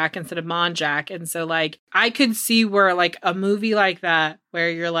Con Jack instead of Mon Jack. And so, like, I could see where, like, a movie like that, where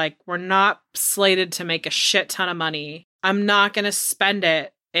you're like, we're not slated to make a shit ton of money. I'm not going to spend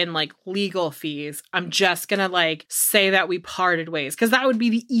it in, like, legal fees. I'm just going to, like, say that we parted ways. Because that would be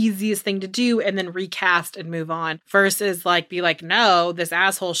the easiest thing to do, and then recast and move on. Versus, like, be like, no, this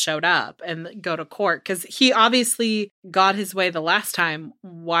asshole showed up, and go to court. Because he obviously got his way the last time.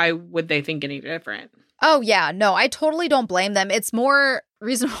 Why would they think any different? Oh, yeah. No, I totally don't blame them. It's more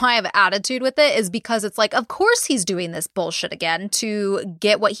reason why I have attitude with it is because it's like, of course he's doing this bullshit again to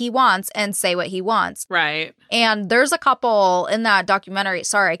get what he wants and say what he wants. Right. And there's a couple in that documentary.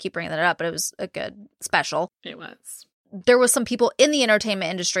 Sorry, I keep bringing that up, but it was a good special. It was. There was some people in the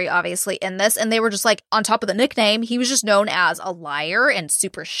entertainment industry, obviously, in this, and they were just like, on top of the nickname, he was just known as a liar and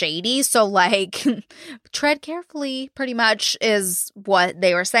super shady. So, like, tread carefully, pretty much, is what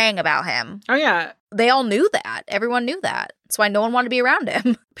they were saying about him. Oh, yeah. they all knew that. Everyone knew that. That's why no one wanted to be around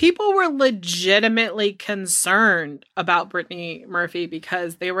him. People were legitimately concerned about Brittany Murphy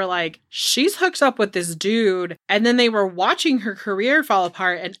because they were like, she's hooked up with this dude. And then they were watching her career fall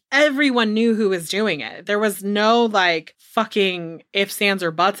apart and everyone knew who was doing it. There was no like fucking ifs, ands,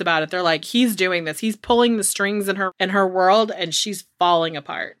 or buts about it. They're like, he's doing this. He's pulling the strings in her world and she's falling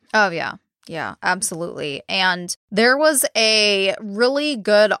apart. Oh, yeah. Yeah, absolutely. And there was a really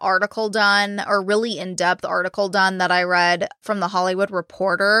good article done, or really in-depth article done that I read from the Hollywood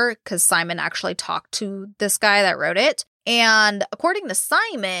Reporter, because Simon actually talked to this guy that wrote it. And according to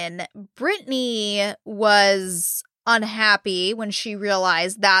Simon, Brittany was unhappy when she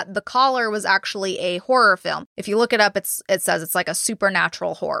realized that The Caller was actually a horror film. If you look it up, it says it's like a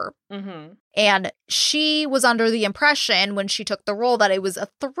supernatural horror. Mm-hmm. And she was under the impression when she took the role that it was a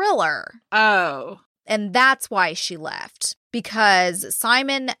thriller. Oh. And that's why she left. Because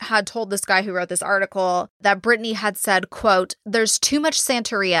Simon had told this guy who wrote this article that Brittany had said, quote, "There's too much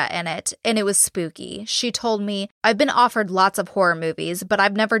Santeria in it, and it was spooky. She told me, I've been offered lots of horror movies, but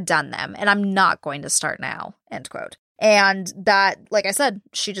I've never done them, and I'm not going to start now," end quote. And that, like I said,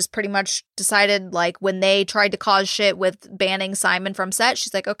 she just pretty much decided, like, when they tried to cause shit with banning Simon from set,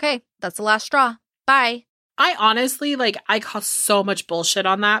 she's like, okay, that's the last straw. Bye. I honestly, like, I call so much bullshit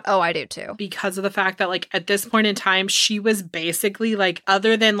on that. Oh, I do too. Because of the fact that, like, at this point in time, she was basically, like,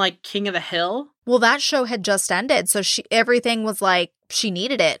 other than, like, King of the Hill. Well, that show had just ended, so everything was like, she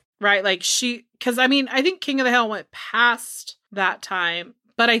needed it. Right, like, because, I mean, I think King of the Hill went past that time,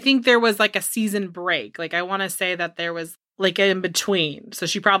 but I think there was, like, a season break. Like, I want to say that there was, like, in between. So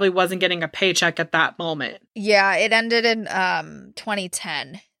she probably wasn't getting a paycheck at that moment. Yeah, it ended in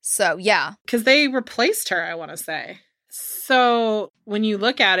 2010. So, yeah. Because they replaced her, I want to say. So when you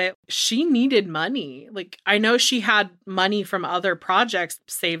look at it, she needed money. Like, I know she had money from other projects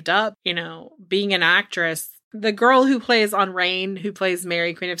saved up, you know, being an actress. The girl who plays on Reign, who plays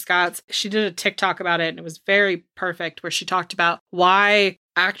Mary, Queen of Scots, she did a TikTok about it, and it was very perfect, where she talked about why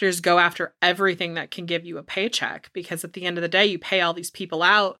actors go after everything that can give you a paycheck, because at the end of the day, you pay all these people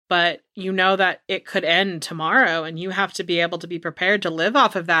out, but you know that it could end tomorrow, and you have to be able to be prepared to live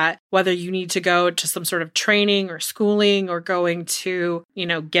off of that, whether you need to go to some sort of training or schooling or going to, you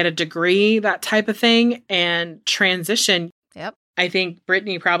know, get a degree, that type of thing, and transition. Yep. I think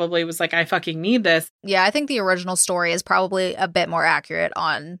Brittany probably was like, I fucking need this. Yeah, I think the original story is probably a bit more accurate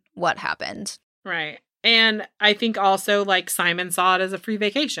on what happened. Right. And I think also, like, Simon saw it as a free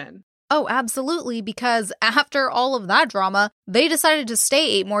vacation. Oh, absolutely, because after all of that drama, they decided to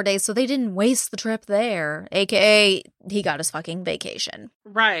stay 8 more days so they didn't waste the trip there. AKA, he got his fucking vacation.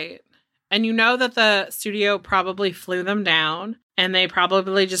 Right. And you know that the studio probably flew them down, and they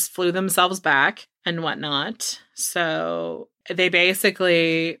probably just flew themselves back and whatnot. So they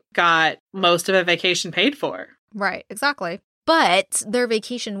basically got most of a vacation paid for. Right, exactly. But their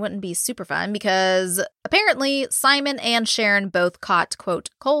vacation wouldn't be super fun because apparently Simon and Sharon both caught, quote,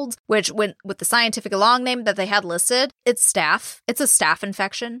 colds, which went with the scientific long name that they had listed. It's staph. It's a staph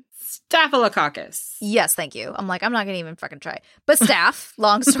infection. Staphylococcus. Yes, thank you. I'm like, I'm not going to even fucking try. But staph,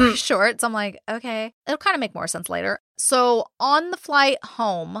 long story short. So I'm like, okay, it'll kind of make more sense later. So on the flight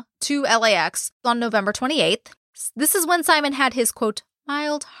home to LAX on November 28th, this is when Simon had his, quote,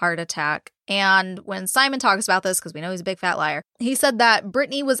 mild heart attack. And when Simon talks about this, because we know he's a big fat liar, he said that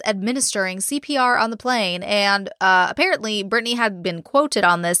Brittany was administering CPR on the plane. And apparently Brittany had been quoted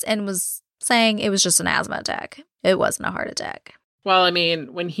on this and was saying it was just an asthma attack. It wasn't a heart attack. Well, I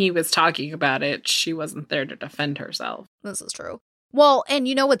mean, when he was talking about it, she wasn't there to defend herself. This is true. Well, and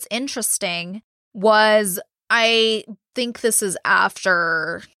you know what's interesting was I think this is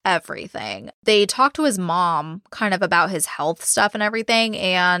after everything. They talked to his mom kind of about his health stuff and everything,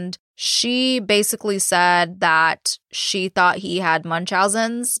 and she basically said that she thought he had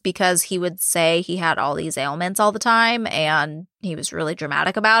Munchausen's because he would say he had all these ailments all the time, and he was really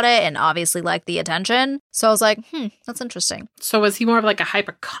dramatic about it and obviously liked the attention. So I was like, that's interesting. So was he more of like a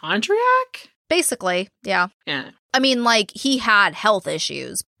hypochondriac? Basically, yeah. Yeah. I mean, like, he had health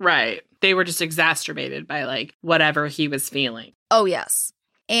issues. Right. They were just exacerbated by, like, whatever he was feeling. Oh, yes.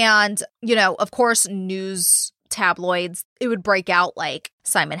 And, you know, of course, news tabloids, it would break out, like,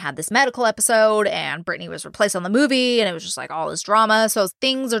 Simon had this medical episode and Brittany was replaced on the movie, and it was just, like, all this drama. So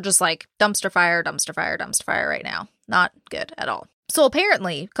things are just, like, dumpster fire, dumpster fire, dumpster fire right now. Not good at all. So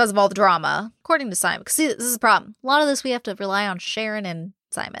apparently, because of all the drama, according to Simon, because this is a problem. A lot of this we have to rely on Sharon and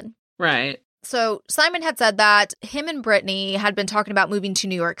Simon. Right. So Simon had said that him and Brittany had been talking about moving to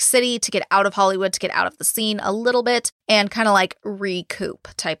New York City to get out of Hollywood, to get out of the scene a little bit and kind of like recoup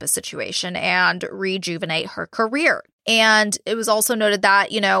type of situation and rejuvenate her career. And it was also noted that,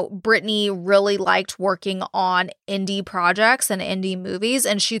 Brittany really liked working on indie projects and indie movies,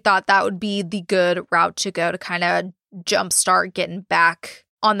 and she thought that would be the good route to go to kind of jumpstart getting back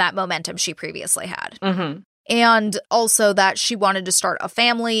on that momentum she previously had. Mm-hmm. And also that she wanted to start a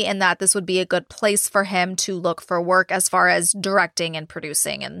family and that this would be a good place for him to look for work as far as directing and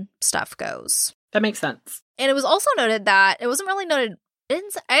producing and stuff goes. That makes sense. And it was also noted that it wasn't really noted.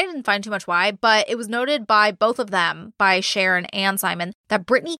 I didn't find too much why, but it was noted by both of them, by Sharon and Simon, that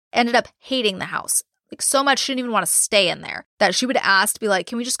Brittany ended up hating the house. Like so much, she didn't even want to stay in there. That she would ask to be like,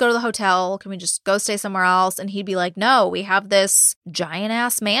 can we just go to the hotel? Can we just go stay somewhere else? And he'd be like, no, we have this giant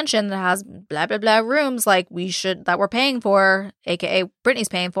ass mansion that has blah, blah, blah rooms that we're paying for, aka Brittany's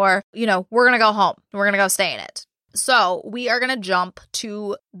paying for. We're going to go home. We're going to go stay in it. So we are going to jump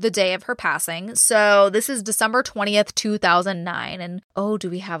to the day of her passing. So this is December 20th, 2009. And do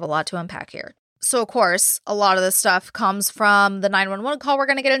we have a lot to unpack here? So, of course, a lot of this stuff comes from the 911 call we're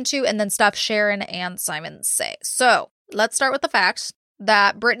going to get into and then stuff Sharon and Simon say. So let's start with the fact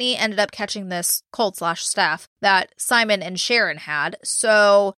that Brittany ended up catching this cold/staph that Simon and Sharon had.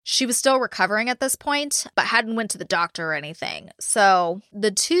 So she was still recovering at this point, but hadn't went to the doctor or anything. So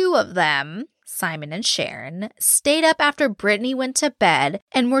the two of them, Simon and Sharon, stayed up after Brittany went to bed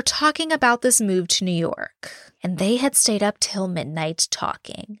and were talking about this move to New York. And they had stayed up till midnight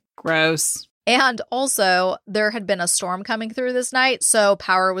talking. Gross. And also, there had been a storm coming through this night, so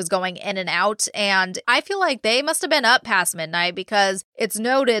power was going in and out. And I feel like they must have been up past midnight because it's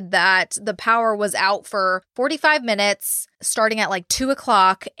noted that the power was out for 45 minutes, starting at 2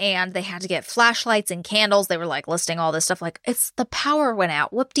 o'clock, and they had to get flashlights and candles. They were listing all this stuff it's the power went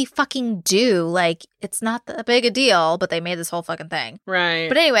out. Whoop-de-fucking-do. It's not that big a deal, but they made this whole fucking thing. Right.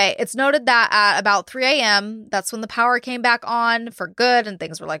 But anyway, it's noted that at about 3 a.m., that's when the power came back on for good and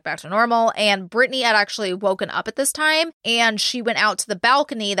things were back to normal. And Brittany had actually woken up at this time and she went out to the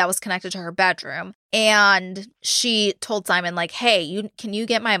balcony that was connected to her bedroom. And she told Simon, hey, can you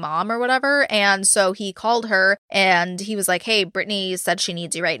get my mom or whatever? And so he called her and he was like, hey, Brittany said she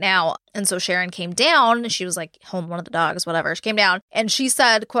needs you right now. And so Sharon came down. She was home, one of the dogs, whatever. She came down and she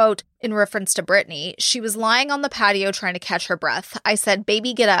said, quote, in reference to Brittany, she was lying on the patio trying to catch her breath. I said,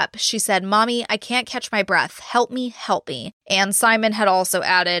 baby, get up. She said, Mommy, I can't catch my breath. Help me, help me. And Simon had also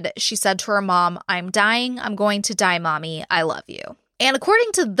added, she said to her mom, I'm dying. I'm going to die, Mommy. I love you. And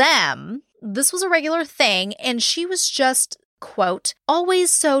according to them, this was a regular thing, and she was just, quote,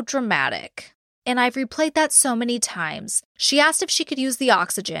 always so dramatic. And I've replayed that so many times. She asked if she could use the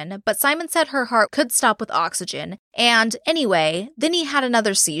oxygen, but Simon said her heart could stop with oxygen. And anyway, then he had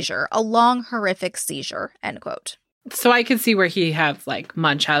another seizure, a long, horrific seizure, end quote. So I could see where he has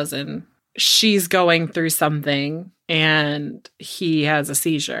Munchausen. She's going through something, and he has a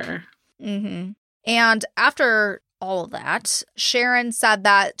seizure. Mm-hmm. And after all of that, Sharon said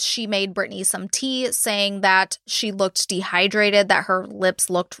that she made Brittany some tea, saying that she looked dehydrated, that her lips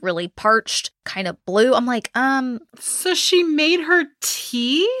looked really parched, kind of blue. I'm like, So she made her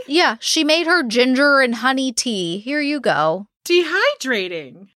tea? Yeah, she made her ginger and honey tea. Here you go.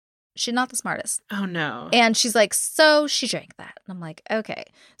 Dehydrating. She's not the smartest. Oh, no. And she's like, so she drank that. And I'm like, okay.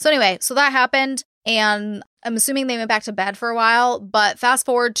 So anyway, so that happened. And I'm assuming they went back to bed for a while, but fast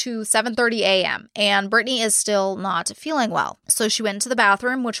forward to 7:30 a.m. and Brittany is still not feeling well. So she went into the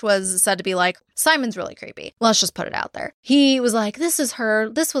bathroom, which was said to be Simon's really creepy. Let's just put it out there. He was like, this was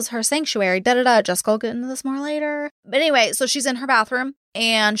her sanctuary, da-da-da. Jessica will get into this more later. But anyway, so she's in her bathroom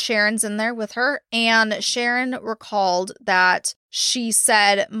and Sharon's in there with her. And Sharon recalled that she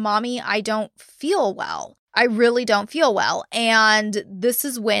said, Mommy, I don't feel well. I really don't feel well. And this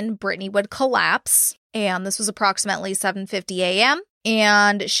is when Brittany would collapse. And this was approximately 7:50 a.m.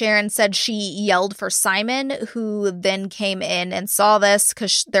 And Sharon said she yelled for Simon, who then came in and saw this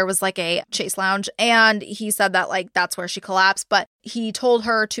because there was a chase lounge. And he said that that's where she collapsed. But he told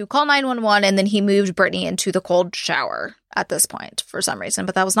her to call 911 and then he moved Brittany into the cold shower at this point for some reason.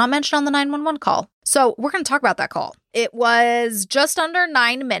 But that was not mentioned on the 911 call. So we're going to talk about that call. It was just under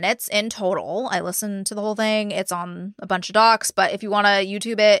 9 minutes in total. I listened to the whole thing. It's on a bunch of docs, but if you want to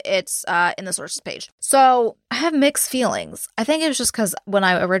YouTube it, it's in the sources page. So I have mixed feelings. I think it was just because when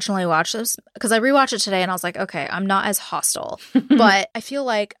I originally watched this, because I rewatched it today and I was like, okay, I'm not as hostile, but I feel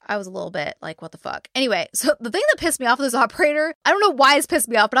like I was a little bit what the fuck? Anyway, so the thing that pissed me off with this operator, I don't know why it's pissed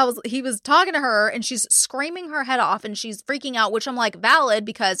me off, but he was talking to her and she's screaming her head off and she's freaking out, which I'm valid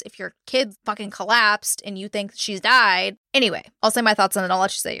because if your kid fucking collapsed and you think she's died. Anyway, I'll say my thoughts on it. I'll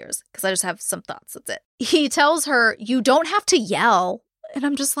let you say yours because I just have some thoughts. That's it. He tells her, you don't have to yell. And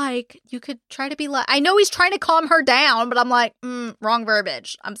I'm just like, you could try to be I know he's trying to calm her down, but I'm like, wrong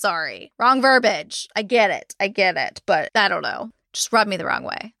verbiage. I'm sorry. Wrong verbiage. I get it. But I don't know. Just rubbed me the wrong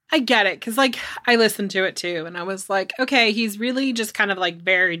way. I get it. Because, like, I listened to it too. And I was like, okay, he's really just kind of like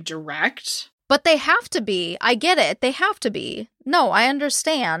very direct. But they have to be. I get it. They have to be. No, I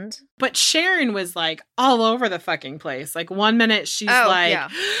understand. But Sharon was like all over the fucking place. Like, one minute she's oh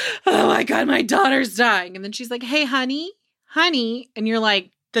my God, my daughter's dying. And then she's like, hey, honey. And you're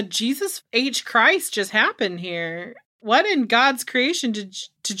like, the Jesus H. Christ just happened here. What in God's creation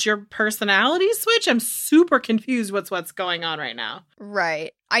did your personality switch? I'm super confused what's going on right now.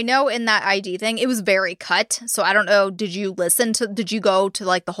 Right. I know in that ID thing, it was very cut. So I don't know. Did you go to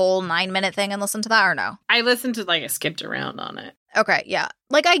like the whole 9-minute thing and listen to that or no? I listened to I skipped around on it. Okay, yeah.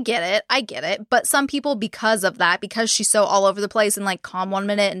 Like, I get it. But some people, because of that, because she's so all over the place and, like, calm one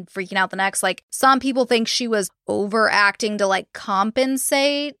minute and freaking out the next, like, some people think she was overacting to, like,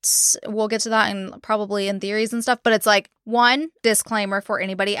 compensate. We'll get to that probably in theories and stuff. But it's like, one, disclaimer for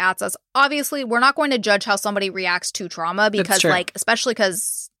anybody at us. Obviously, we're not going to judge how somebody reacts to trauma because, like, especially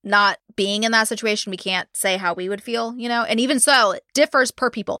because not being in that situation, we can't say how we would feel, you know? And even so, it differs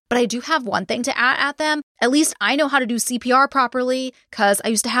per people. But I do have one thing to add at them. At least I know how to do CPR properly because I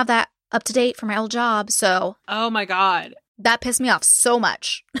used to have that up to date for my old job. So, oh my God. That pissed me off so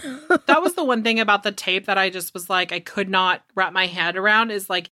much. That was the one thing about the tape that I just was like, I could not wrap my head around is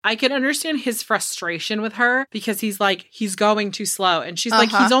like, I could understand his frustration with her because he's like, he's going too slow. And she's like,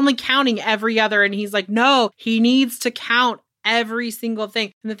 he's only counting every other. And he's like, no, he needs to count every single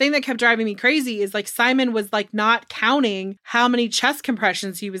thing. And the thing that kept driving me crazy is like Simon was like not counting how many chest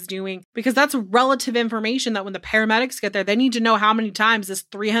compressions he was doing because that's relative information that when the paramedics get there, they need to know how many times this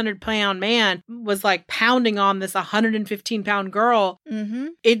 300-pound man was like pounding on this 115-pound girl. Mm-hmm.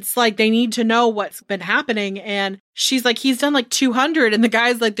 It's like they need to know what's been happening. And she's like, he's done like 200. And the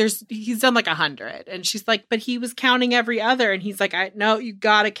guy's like, he's done like 100. And she's like, but he was counting every other. And he's like, no, you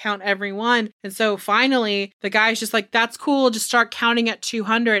got to count every one. And so finally, the guy's just like, that's cool. Just start counting at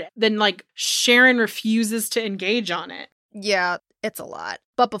 200. Then like Sharon refuses to engage on it. Yeah, it's a lot.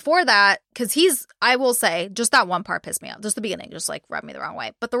 But before that, because I will say, just that one part pissed me off. Just the beginning, just like rubbed me the wrong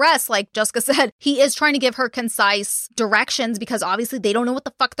way. But the rest, like Jessica said, he is trying to give her concise directions because obviously they don't know what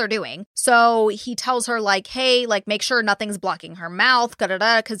the fuck they're doing. So he tells her like, hey, like make sure nothing's blocking her mouth,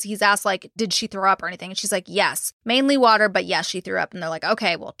 because he's asked like, did she throw up or anything? And she's like, yes, mainly water, but yes, she threw up. And they're like,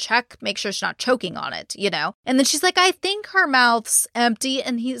 okay, well check, make sure she's not choking on it, you know? And then she's like, I think her mouth's empty.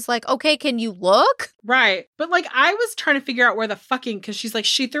 And he's like, okay, can you look? Right. But like, I was trying to figure out where the fucking, because she's like,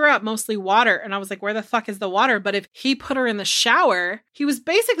 she threw up mostly water. And I was like, where the fuck is the water? But if he put her in the shower, he was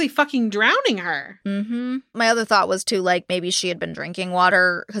basically fucking drowning her. Mm-hmm. My other thought was too, like, maybe she had been drinking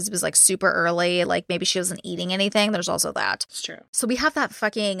water because it was like super early. Like maybe she wasn't eating anything. There's also that. It's true. So we have that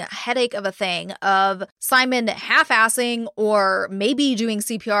fucking headache of a thing of Simon half-assing or maybe doing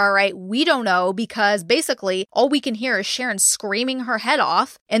CPR, right? We don't know because basically all we can hear is Sharon screaming her head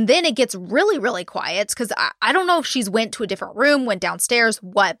off. And then it gets really, really quiet because I don't know if she's went to a different room, went downstairs,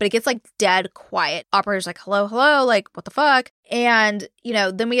 what, but it gets like dead quiet. Operator's like, hello, like, what the fuck? And, you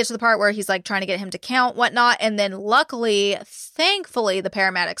know, then we get to the part where he's like trying to get him to count, whatnot. And then luckily, thankfully, the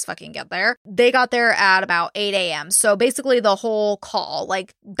paramedics fucking get there. They got there at about 8 a.m. So basically the whole call,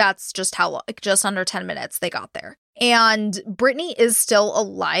 like that's just how long, like, just under 10 minutes they got there. And Brittany is still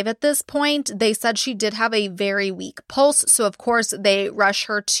alive at this point. They said she did have a very weak pulse. So, of course, they rush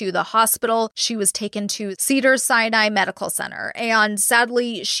her to the hospital. She was taken to Cedars-Sinai Medical Center. And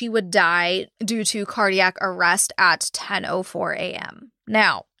sadly, she would die due to cardiac arrest at 10:04 a.m.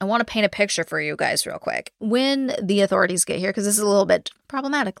 Now, I want to paint a picture for you guys real quick. When the authorities get here, because this is a little bit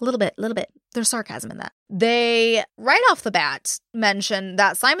problematic, a little bit. There's sarcasm in that. They, right off the bat, mention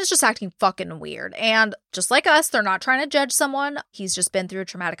that Simon's just acting fucking weird. And just like us, they're not trying to judge someone. He's just been through a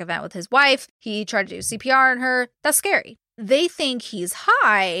traumatic event with his wife. He tried to do CPR on her. That's scary. They think he's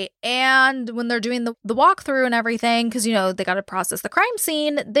high, and when they're doing the walkthrough and everything, because, you know, they got to process the crime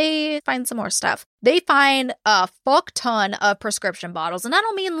scene, they find some more stuff. They find a fuck ton of prescription bottles, and I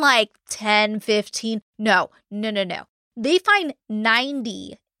don't mean like 10, 15. No. They find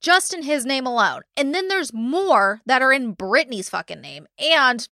 90 just in his name alone. And then there's more that are in Brittany's fucking name.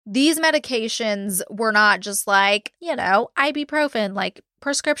 And these medications were not just like, you know, ibuprofen, like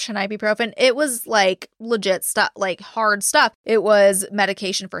prescription ibuprofen. It was like legit stuff, like hard stuff. It was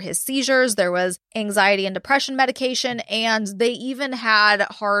medication for his seizures. There was anxiety and depression medication. And they even had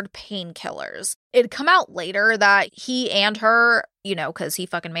hard painkillers. It'd come out later that he and her, you know, because he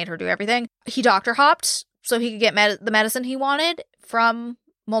fucking made her do everything, he doctor hopped so he could get the medicine he wanted from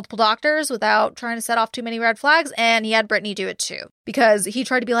multiple doctors without trying to set off too many red flags, and he had Brittany do it too. Because he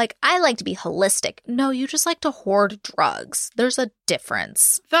tried to be like, I like to be holistic. No, you just like to hoard drugs. There's a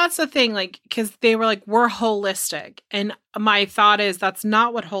difference. That's the thing, like, because they were like, we're holistic. And my thought is that's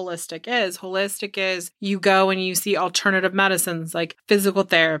not what holistic is. Holistic is you go and you see alternative medicines like physical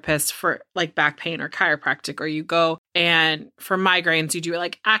therapists for like back pain or chiropractic, or you go and for migraines, you do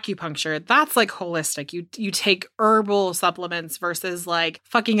like acupuncture. That's like holistic. You take herbal supplements versus like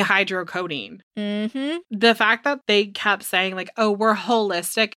fucking hydrocodone. Mm-hmm. The fact that they kept saying like, oh, we're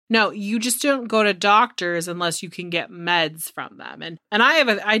holistic. No, you just don't go to doctors unless you can get meds from them. And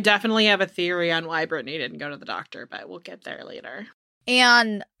I definitely have a theory on why Brittany didn't go to the doctor, but we'll get there later.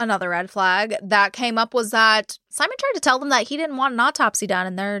 And another red flag that came up was that Simon tried to tell them that he didn't want an autopsy done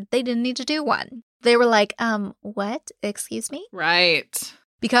and they didn't need to do one. They were like, what? Excuse me? Right.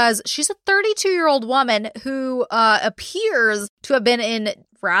 Because she's a 32-year-old woman who appears to have been in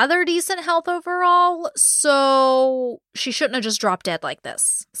rather decent health overall, so she shouldn't have just dropped dead like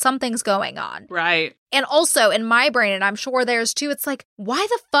this. Something's going on. Right. And also, in my brain, and I'm sure theirs too, it's like, why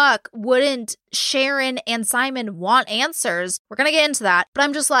the fuck wouldn't Sharon and Simon want answers? We're gonna get into that. But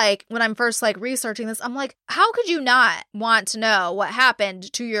I'm just like, when I'm first like researching this, I'm like, how could you not want to know what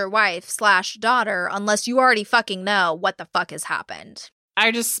happened to your wife/daughter unless you already fucking know what the fuck has happened?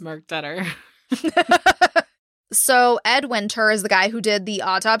 I just smirked at her. So Ed Winter is the guy who did the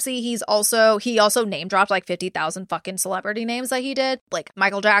autopsy. He also name dropped like 50,000 fucking celebrity names that he did, like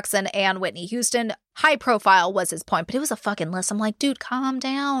Michael Jackson and Whitney Houston. High profile was his point, but it was a fucking list. I'm like, dude, calm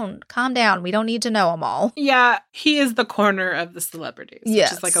down. Calm down. We don't need to know them all. Yeah, he is the corner of the celebrities,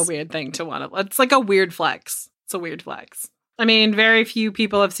 yes. Which is like a weird thing to want to. It's like a weird flex. It's a weird flex. I mean, very few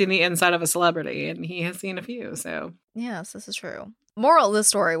people have seen the inside of a celebrity, and he has seen a few, so. Yes, this is true. Moral of the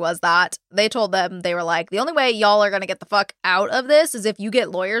story was that they told them, they were like, the only way y'all are going to get the fuck out of this is if you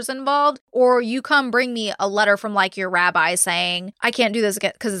get lawyers involved, or you come bring me a letter from like your rabbi saying, I can't do this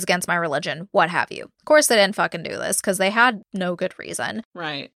because it's against my religion, what have you. Of course they didn't fucking do this because they had no good reason.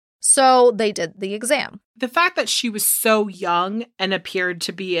 Right. So they did the exam. The fact that she was so young and appeared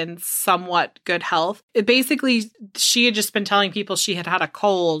to be in somewhat good health, she had just been telling people she had had a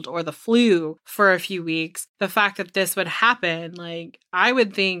cold or the flu for a few weeks. The fact that this would happen, like, I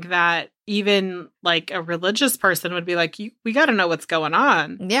would think that even like a religious person would be like, we got to know what's going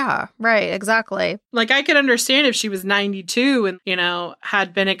on. Yeah, right. Exactly. Like, I could understand if she was 92 and,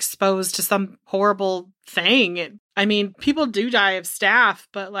 had been exposed to some horrible thing. I mean, people do die of staph,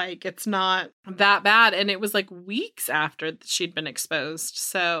 but like, it's not that bad. And it was like weeks after she'd been exposed.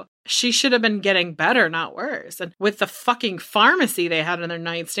 So she should have been getting better, not worse. And with the fucking pharmacy they had in their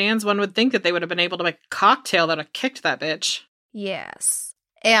nightstands, one would think that they would have been able to make a cocktail that would have kicked that bitch. Yes.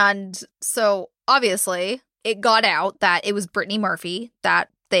 And so obviously it got out that it was Brittany Murphy that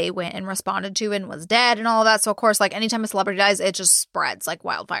they went and responded to and was dead and all of that. So of course, like anytime a celebrity dies, it just spreads like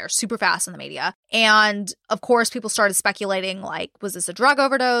wildfire super fast in the media. And of course, people started speculating, like, was this a drug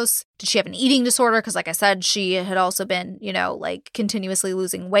overdose? Did she have an eating disorder? Because like I said, she had also been, like continuously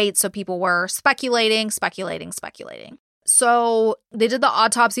losing weight. So people were speculating. So they did the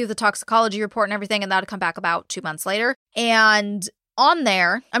autopsy with the toxicology report and everything, and that would come back about 2 months later. And on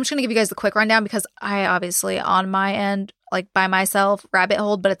there, I'm just going to give you guys the quick rundown because I obviously on my end, like by myself, rabbit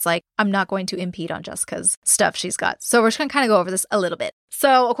hole, but it's like I'm not going to impede on Jessica's stuff she's got. So we're just going to kind of go over this a little bit.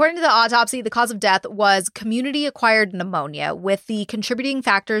 So according to the autopsy, the cause of death was community-acquired pneumonia, with the contributing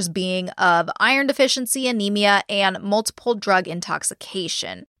factors being of iron deficiency, anemia, and multiple drug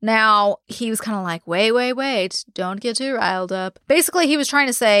intoxication. Now, he was kind of like, wait, don't get too riled up. Basically, he was trying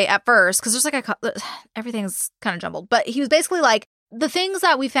to say at first, because there's like everything's kind of jumbled, but he was basically like, the things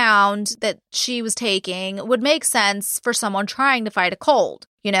that we found that she was taking would make sense for someone trying to fight a cold.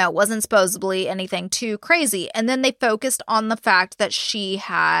 It wasn't supposedly anything too crazy. And then they focused on the fact that she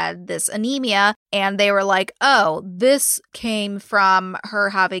had this anemia, and they were like, oh, this came from her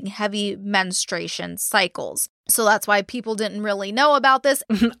having heavy menstruation cycles. So that's why people didn't really know about this.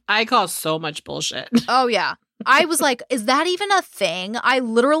 I call so much bullshit. Oh, yeah. I was like, is that even a thing? I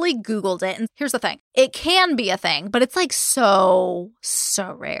literally Googled it. And here's the thing. It can be a thing, but it's like so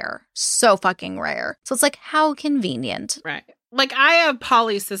rare. So fucking rare. So it's like, how convenient. Right. Like, I have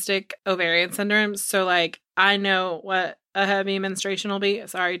polycystic ovarian syndrome. So like, I know what a heavy menstruation will be.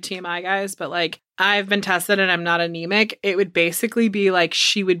 Sorry, TMI guys, but like, I've been tested and I'm not anemic. It would basically be like,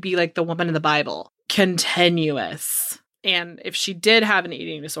 she would be like the woman in the Bible. Continuous. And if she did have an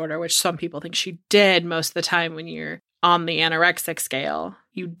eating disorder, which some people think she did most of the time when you're on the anorexic scale,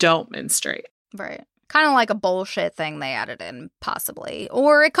 you don't menstruate. Right. Kind of like a bullshit thing they added in, possibly.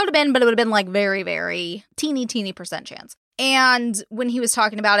 Or it could have been, but it would have been like very, very teeny percent chance. And when he was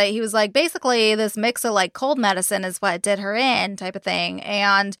talking about it, he was like, basically, this mix of like cold medicine is what did her in type of thing.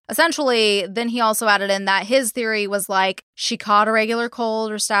 And essentially, then he also added in that his theory was like, she caught a regular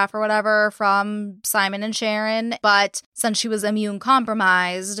cold or staph or whatever from Simon and Sharon, but since she was immune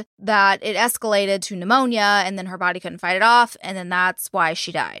compromised, that it escalated to pneumonia and then her body couldn't fight it off. And then that's why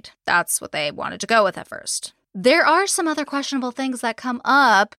she died. That's what they wanted to go with at first. There are some other questionable things that come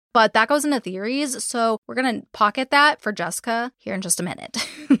up, but that goes into theories. So we're going to pocket that for Jessica here in just a minute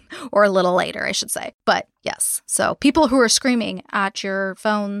or a little later, I should say. But yes, so people who are screaming at your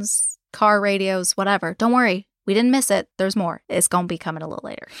phones, car radios, whatever, don't worry. We didn't miss it. There's more. It's going to be coming a little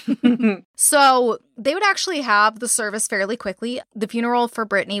later. So they would actually have the service fairly quickly. The funeral for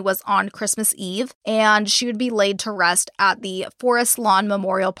Brittany was on Christmas Eve, and she would be laid to rest at the Forest Lawn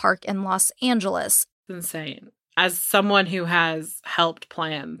Memorial Park in Los Angeles. Insane. As someone who has helped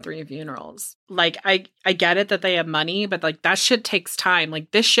plan 3 funerals, like, I get it that they have money, but like that shit takes time.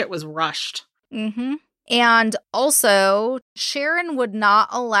 Like, this shit was rushed. Mm-hmm. And also, Sharon would not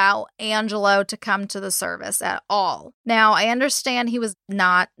allow Angelo to come to the service at all. Now, I understand he was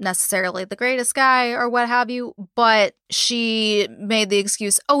not necessarily the greatest guy or what have you, but she made the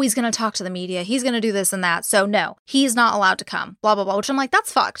excuse, oh, he's going to talk to the media. He's going to do this and that. So no, he's not allowed to come, blah, blah, blah, which I'm like,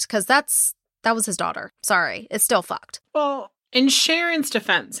 that's fucked because that was his daughter. Sorry, it's still fucked. Well, in Sharon's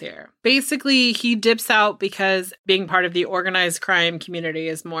defense here, basically he dips out because being part of the organized crime community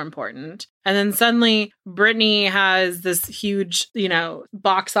is more important. And then suddenly Brittany has this huge,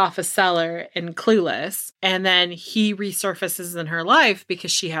 box office seller in Clueless. And then he resurfaces in her life because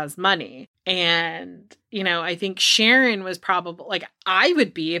she has money. And, I think Sharon was probably like, I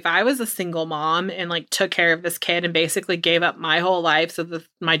would be if I was a single mom and like took care of this kid and basically gave up my whole life so that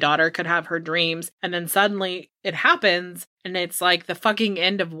my daughter could have her dreams. And then suddenly it happens. And it's like the fucking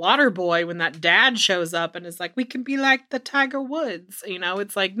end of Waterboy when that dad shows up and is like, we can be like the Tiger Woods.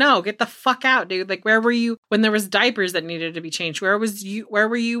 It's like, no, get the fuck out, dude. Like, where were you when there was diapers that needed to be changed? Where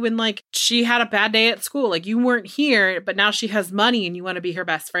were you when like she had a bad day at school? Like, you weren't here, but now she has money and you want to be her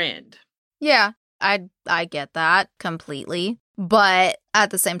best friend. Yeah, I get that completely. But at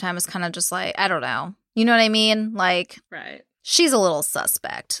the same time, it's kind of just like, I don't know. You know what I mean? Like, right. She's a little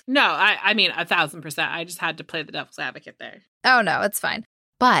suspect. No, I mean, 1,000%. I just had to play the devil's advocate there. Oh, no, it's fine.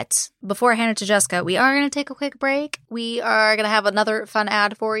 But before I hand it to Jessica, we are going to take a quick break. We are going to have another fun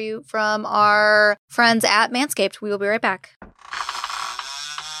ad for you from our friends at Manscaped. We will be right back.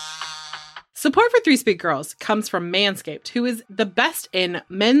 Support for Three Speak Girls comes from Manscaped, who is the best in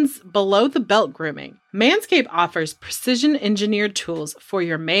men's below-the-belt grooming. Manscaped offers precision-engineered tools for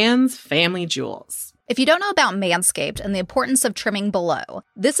your man's family jewels. If you don't know about Manscaped and the importance of trimming below,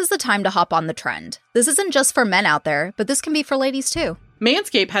 this is the time to hop on the trend. This isn't just for men out there, but this can be for ladies too.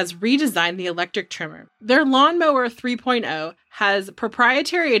 Manscaped has redesigned the electric trimmer. Their Lawnmower 3.0 has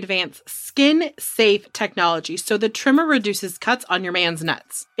proprietary advanced skin-safe technology, so the trimmer reduces cuts on your man's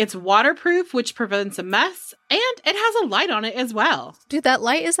nuts. It's waterproof, which prevents a mess, and it has a light on it as well. Dude, that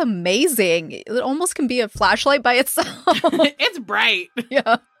light is amazing. It almost can be a flashlight by itself. It's bright.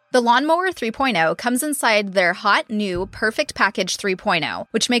 Yeah. The Lawnmower 3.0 comes inside their hot new Perfect Package 3.0,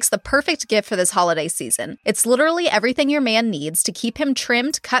 which makes the perfect gift for this holiday season. It's literally everything your man needs to keep him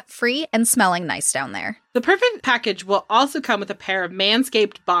trimmed, cut-free, and smelling nice down there. The Perfect Package will also come with a pair of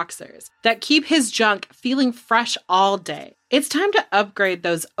Manscaped boxers that keep his junk feeling fresh all day. It's time to upgrade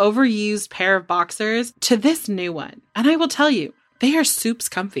those overused pair of boxers to this new one. And I will tell you, they are soups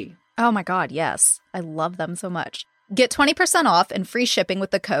comfy. Oh my God, yes. I love them so much. Get 20% off and free shipping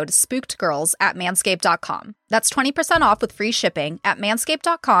with the code SPOOKEDGIRLS at manscaped.com. That's 20% off with free shipping at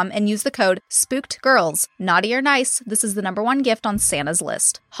manscaped.com and use the code SPOOKEDGIRLS. Naughty or nice, this is the #1 gift on Santa's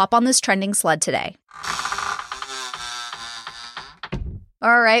list. Hop on this trending sled today.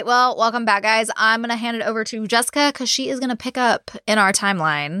 All right, well, welcome back, guys. I'm going to hand it over to Jessica because she is going to pick up in our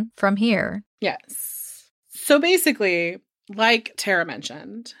timeline from here. Yes. So basically, like Tara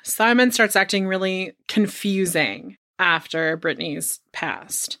mentioned, Simon starts acting really confusing after Brittany's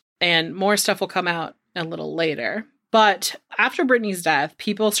passed. And more stuff will come out a little later. But after Brittany's death,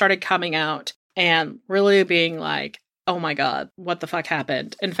 people started coming out and really being like, oh my God, what the fuck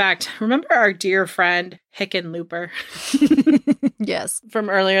happened? In fact, remember our dear friend Hickenlooper? Yes.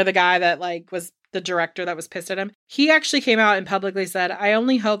 From earlier, the guy that was the director that was pissed at him. He actually came out and publicly said, I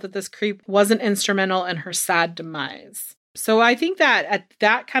only hope that this creep wasn't instrumental in her sad demise. So I think that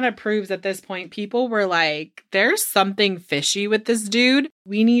that kind of proves at this point, people were like, there's something fishy with this dude.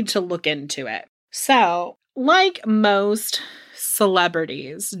 We need to look into it. So like most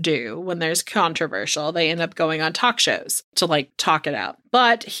celebrities do when there's controversial. They end up going on talk shows to like talk it out.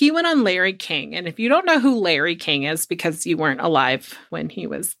 But he went on Larry King. And if you don't know who Larry King is because you weren't alive when he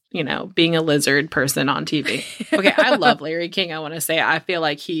was, you know, being a lizard person on TV. Okay, I love Larry King. I want to say I feel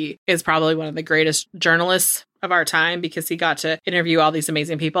like he is probably one of the greatest journalists of our time because he got to interview all these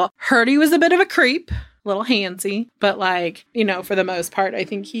amazing people. Heard he was a bit of a creep. Little handsy, but like, you know, for the most part, I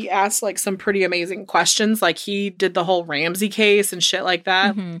think he asked like some pretty amazing questions. Like he did the whole Ramsey case and shit like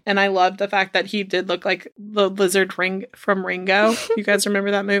that. Mm-hmm. And I loved the fact that he did look like the lizard from Ringo. You guys remember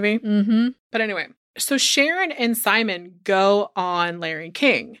that movie? Mm-hmm. But anyway, so Sharon and Simon go on Larry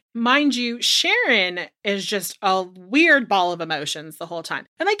King. Mind you, Sharon is just a weird ball of emotions the whole time.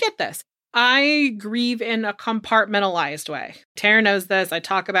 And I get this. I grieve in a compartmentalized way. Tara knows this. I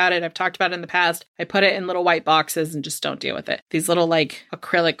talk about it. I've talked about it in the past. I put it in little white boxes and just don't deal with it. These little like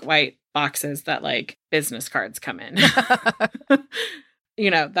acrylic white boxes that like business cards come in.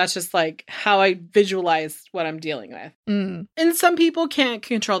 You know, that's just like how I visualize what I'm dealing with. Mm. And some people can't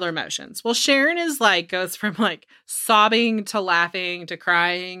control their emotions. Well, Sharon is like, goes from like sobbing to laughing to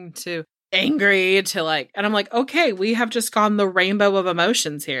crying to angry to like, and I'm like, okay, we have just gone the rainbow of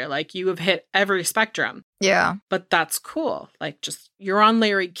emotions here. Like you have hit every spectrum. Yeah. But that's cool. Like just, you're on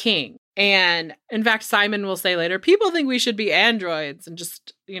Larry King. And in fact, Simon will say later, people think we should be androids and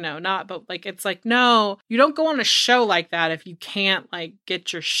just, you know, not, but like, it's like, no, you don't go on a show like that if you can't like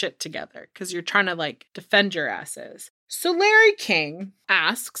get your shit together because you're trying to like defend your asses. So Larry King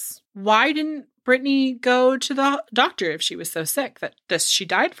asks, why didn't Brittany go to the doctor if she was so sick that she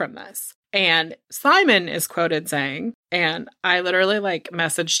died from this? And Simon is quoted saying, and I literally like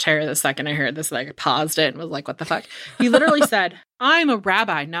messaged Tara the second I heard this, like I paused it and was like, what the fuck? He literally said, I'm a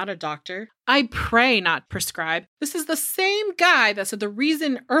rabbi, not a doctor. I pray, not prescribe. This is the same guy that said the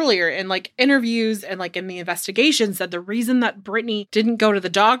reason earlier in like interviews and like in the investigation said the reason that Brittany didn't go to the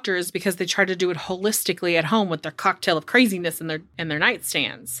doctor is because they tried to do it holistically at home with their cocktail of craziness in their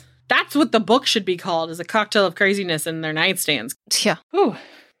nightstands. That's what the book should be called, is a cocktail of craziness in their nightstands. Yeah. Ooh.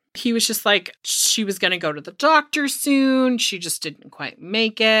 He was just like, she was going to go to the doctor soon. She just didn't quite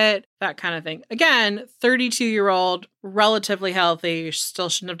make it. That kind of thing. Again, 32-year-old, relatively healthy, still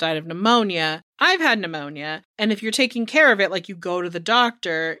shouldn't have died of pneumonia. I've had pneumonia. And if you're taking care of it, like you go to the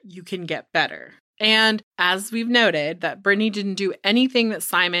doctor, you can get better. And as we've noted, that Brittany didn't do anything that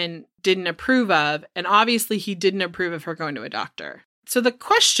Simon didn't approve of. And obviously he didn't approve of her going to a doctor. So the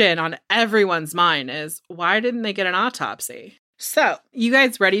question on everyone's mind is, why didn't they get an autopsy? So, you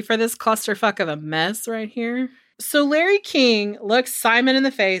guys ready for this clusterfuck of a mess right here? So Larry King looks Simon in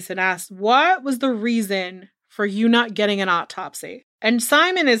the face and asks, what was the reason for you not getting an autopsy? And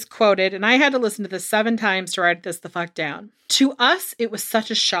Simon is quoted, and I had to listen to this 7 times to write this the fuck down. To us, it was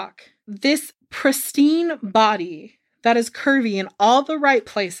such a shock. This pristine body that is curvy in all the right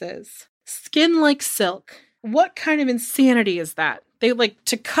places, skin like silk. What kind of insanity is that? They like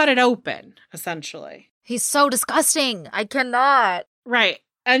to cut it open, essentially. He's so disgusting. I cannot. Right.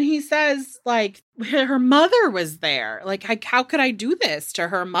 And he says, like, her mother was there. Like, how could I do this to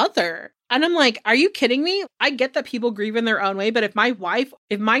her mother? And I'm like, are you kidding me? I get that people grieve in their own way, but if my wife,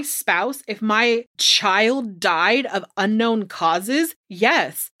 if my spouse, if my child died of unknown causes,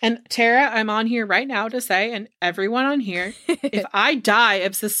 yes. And Tara, I'm on here right now to say, and everyone on here, if I die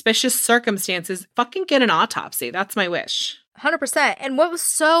of suspicious circumstances, fucking get an autopsy. That's my wish. 100%. And what was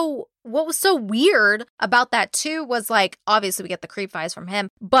so weird about that too was like, obviously we get the creep vibes from him,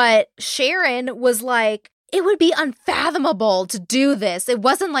 but Sharon was like, it would be unfathomable to do this. It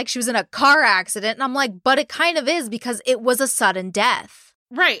wasn't like she was in a car accident. And I'm like, but it kind of is because it was a sudden death.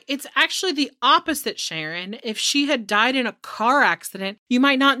 Right. It's actually the opposite, Sharon. If she had died in a car accident, you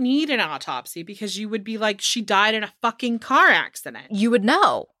might not need an autopsy because you would be like, she died in a fucking car accident. You would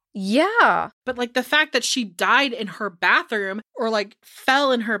know. Yeah. But like the fact that she died in her bathroom or like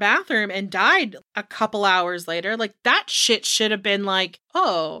fell in her bathroom and died a couple hours later, like that shit should have been like,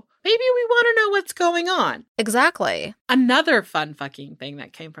 oh, maybe we want to know what's going on. Exactly. Another fun fucking thing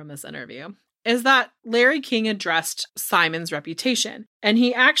that came from this interview is that Larry King addressed Simon's reputation, and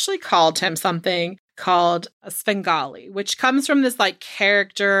he actually called him something called a Svengali, which comes from this like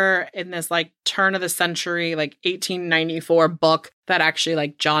character in this like turn of the century, like 1894 book that actually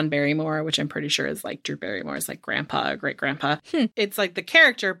like John Barrymore, which I'm pretty sure is like Drew Barrymore's like grandpa, great grandpa. It's like the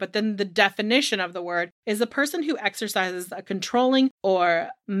character, but then the definition of the word is a person who exercises a controlling or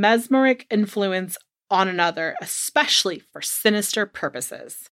mesmeric influence on another, especially for sinister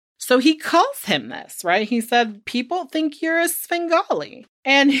purposes. So he calls him this, right? He said, people think you're a Svengali.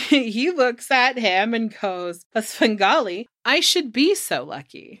 And he looks at him and goes, a Svengali? I should be so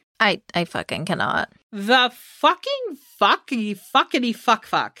lucky. I fucking cannot. The fuckity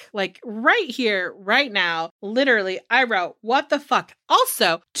fuck. Like right here, right now, literally, I wrote, what the fuck?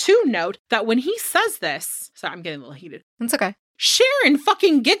 Also, to note that when he says this, sorry, I'm getting a little heated. It's okay. Sharon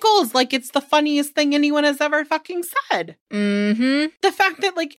fucking giggles like it's the funniest thing anyone has ever fucking said. Mm-hmm. The fact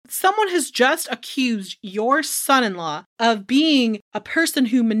that, like, someone has just accused your son-in-law of being a person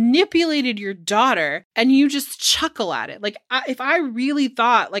who manipulated your daughter, and you just chuckle at it. Like, if I really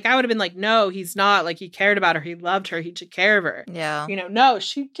thought, like, I would have been like, no, he's not. Like, he cared about her. He loved her. He took care of her. Yeah. You know, no,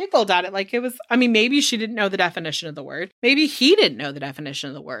 she giggled at it like it was, I mean, maybe she didn't know the definition of the word. Maybe he didn't know the definition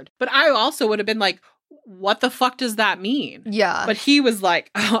of the word. But I also would have been like, what the fuck does that mean? Yeah. But he was like,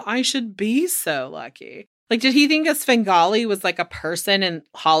 oh, I should be so lucky. Like, did he think a Svengali was like a person in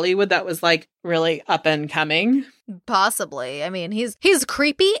Hollywood that was like really up and coming? Possibly. I mean, he's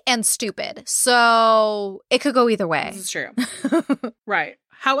creepy and stupid. So it could go either way. This is true. Right.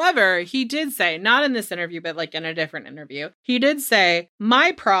 However, he did say, not in this interview, but like in a different interview, he did say,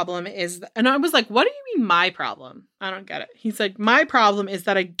 my problem is, and I was like, what do you mean my problem? I don't get it. He's like, my problem is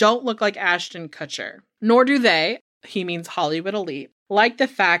that I don't look like Ashton Kutcher, nor do they, he means Hollywood elite, like the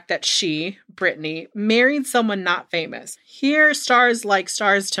fact that she, Brittany, married someone not famous. Here, stars like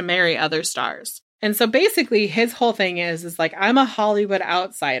stars to marry other stars. And so basically his whole thing is like, I'm a Hollywood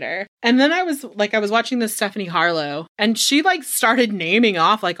outsider. And then I was watching this Stephanie Harlow, and she like started naming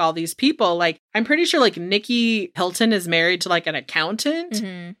off like all these people. Like, I'm pretty sure like Nikki Hilton is married to like an accountant.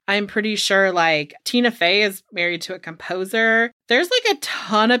 Mm-hmm. I'm pretty sure like Tina Fey is married to a composer. There's like a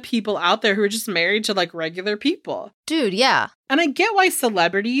ton of people out there who are just married to like regular people. Dude, yeah. And I get why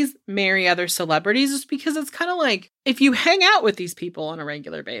celebrities marry other celebrities, just because it's kind of like, if you hang out with these people on a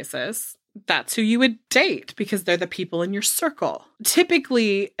regular basis, that's who you would date because they're the people in your circle.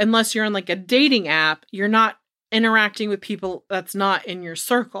 Typically, unless you're on like a dating app, you're not interacting with people that's not in your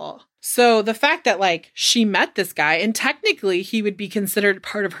circle. So the fact that like she met this guy, and technically he would be considered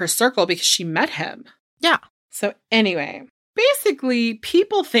part of her circle because she met him. Yeah. So anyway, basically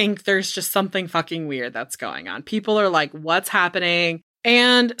people think there's just something fucking weird that's going on. People are like, what's happening?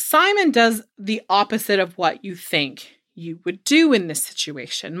 And Simon does the opposite of what you think you would do in this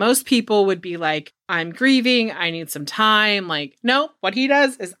situation. Most people would be like, I'm grieving, I need some time. Like, no, what he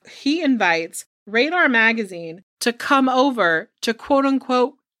does is he invites Radar Magazine to come over to quote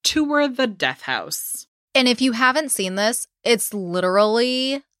unquote tour the death house. And if you haven't seen this, it's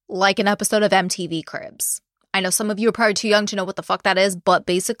literally like an episode of MTV Cribs. I know some of you are probably too young to know what the fuck that is, but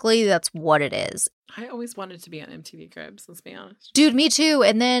basically that's what it is. I always wanted to be on MTV Cribs, let's be honest. Dude, me too.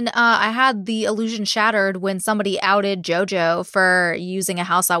 And then I had the illusion shattered when somebody outed JoJo for using a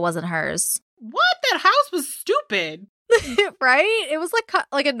house that wasn't hers. What? That house was stupid. Right? It was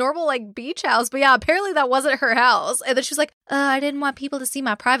like a normal like beach house. But yeah, apparently that wasn't her house. And then she was like, I didn't want people to see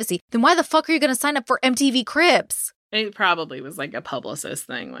my privacy. Then why the fuck are you going to sign up for MTV Cribs? It probably was like a publicist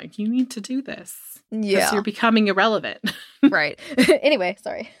thing. Like, you need to do this. Yeah. Because you're becoming irrelevant. Right. Anyway,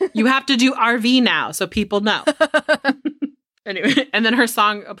 sorry. You have to do RV now so people know. Anyway, and then her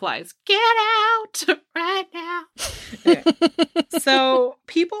song applies. Get out right now. Anyway, so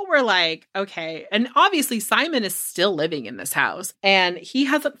people were like, okay. And obviously Simon is still living in this house and he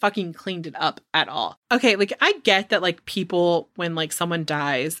hasn't fucking cleaned it up at all. Okay, like I get that like people, when like someone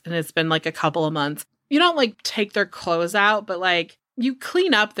dies and it's been like a couple of months, you don't like take their clothes out, but like you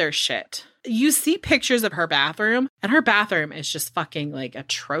clean up their shit. You see pictures of her bathroom, and her bathroom is just fucking like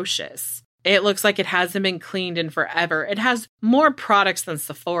atrocious. It looks like it hasn't been cleaned in forever. It has more products than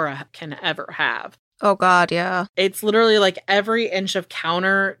Sephora can ever have. Oh, God, yeah. It's literally like every inch of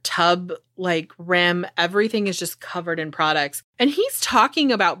counter, tub, like rim, everything is just covered in products. And he's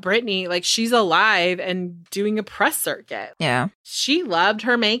talking about Brittany like she's alive and doing a press circuit. Yeah. She loved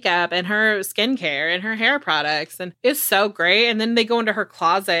her makeup and her skincare and her hair products. And it's so great. And then they go into her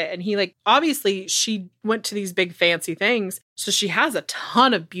closet and he like, obviously she went to these big fancy things. So she has a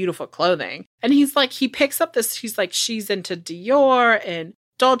ton of beautiful clothing. And he's like, he picks up this, he's like, she's into Dior and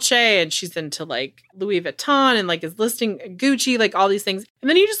Dolce and she's into like Louis Vuitton and like is listing Gucci, like all these things. And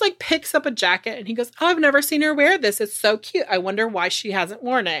then he just like picks up a jacket and he goes, oh, I've never seen her wear this. It's so cute. I wonder why she hasn't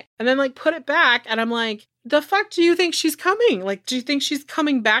worn it. And then like put it back. And I'm like, the fuck do you think she's coming? Like, do you think she's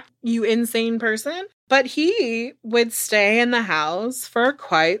coming back, you insane person? But he would stay in the house for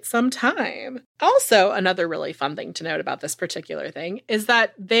quite some time. Also, another really fun thing to note about this particular thing is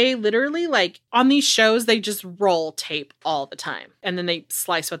that they literally, like, on these shows, they just roll tape all the time. And then they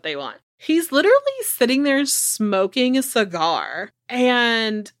slice what they want. He's literally sitting there smoking a cigar.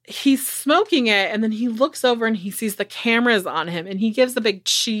 And he's smoking it. And then he looks over and he sees the cameras on him. And he gives a big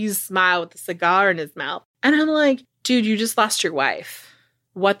cheese smile with the cigar in his mouth. And I'm like, dude, you just lost your wife.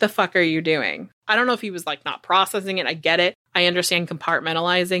 what the fuck are you doing? I don't know if he was like not processing it. I get it. I understand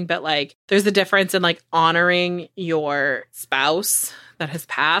compartmentalizing, but like there's a difference in like honoring your spouse that has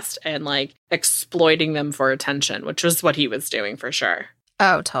passed and like exploiting them for attention, which was what he was doing for sure.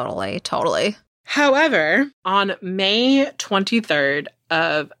 Oh, totally. Totally. However, on May 23rd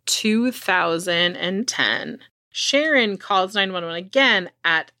of 2010, Sharon calls 911 again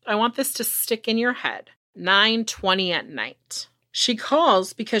at, I want this to stick in your head, 9:20 at night. She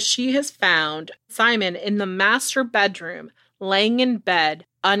calls because she has found Simon in the master bedroom, laying in bed,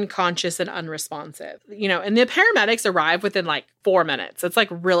 unconscious and unresponsive. You know, and the paramedics arrive within like 4 minutes. It's like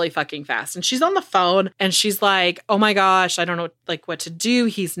really fucking fast. And she's on the phone and she's like, oh my gosh, I don't know like what to do.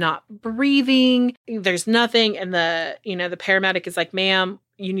 He's not breathing. There's nothing. And the paramedic is like, ma'am,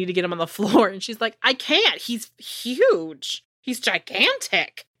 you need to get him on the floor. And she's like, I can't. He's huge. He's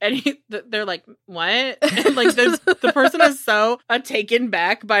gigantic. And they're like, what? And like, the person is so taken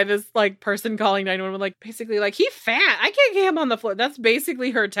back by this like person calling 911, like basically like, he's fat. I can't get him on the floor. That's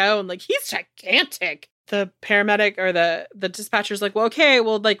basically her tone. Like, he's gigantic. The paramedic or the dispatcher's like, well, okay,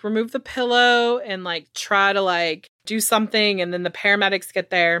 we'll like remove the pillow and like try to like do something. And then the paramedics get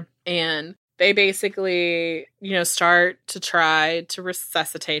there and they basically, start to try to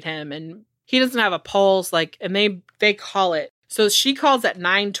resuscitate him. And he doesn't have a pulse, like, and they call it. So she calls at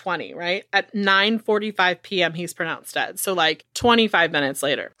 9:20, right? At 9:45 p.m., he's pronounced dead. So like 25 minutes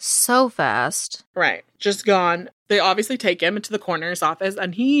later. So fast. Right. Just gone. They obviously take him into the coroner's office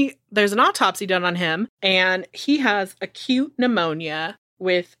and there's an autopsy done on him and he has acute pneumonia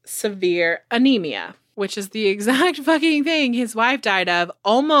with severe anemia, which is the exact fucking thing his wife died of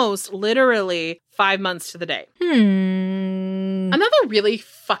almost literally 5 months to the day. Another really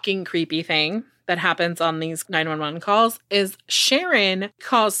fucking creepy thing that happens on these 911 calls is Sharon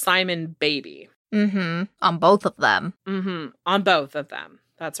calls Simon baby. On both of them. On both of them.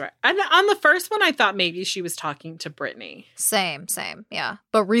 That's right. And on the first one, I thought maybe she was talking to Brittany. Same. Yeah.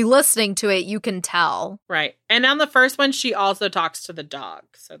 But re-listening to it, you can tell. Right. And on the first one, she also talks to the dog.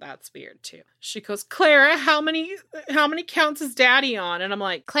 So that's weird too. She goes, Clara, how many counts is daddy on? And I'm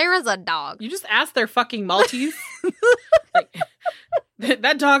like, Clara's a dog. You just asked their fucking Maltese. Like,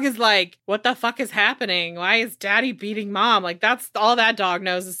 that dog is like, what the fuck is happening? Why is daddy beating mom? Like, that's all that dog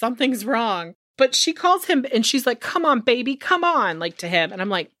knows is something's wrong. But she calls him and she's like, come on, baby, come on, like to him. And I'm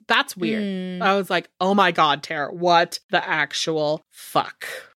like, that's weird. I was like, oh my God, Tara, what the actual fuck?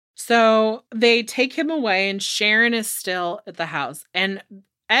 So they take him away and Sharon is still at the house. And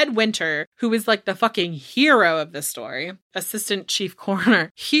Ed Winter, who is like the fucking hero of the story, assistant chief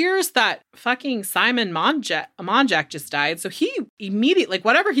coroner, hears that fucking Simon Monjack just died. So he immediately, like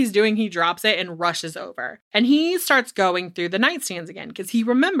whatever he's doing, he drops it and rushes over. And he starts going through the nightstands again because he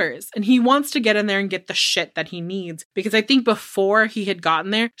remembers and he wants to get in there and get the shit that he needs. Because I think before he had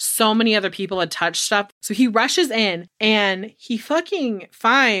gotten there, so many other people had touched stuff. So he rushes in and he fucking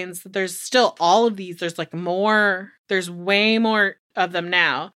finds that there's still all of these. There's like more, there's way more of them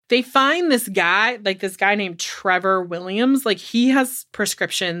now. They find this guy named Trevor Williams. Like he has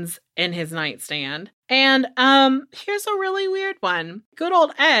prescriptions in his nightstand. And here's a really weird one. Good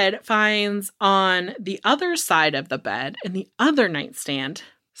old Ed finds on the other side of the bed in the other nightstand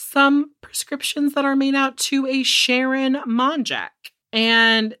some prescriptions that are made out to a Sharon Monjack.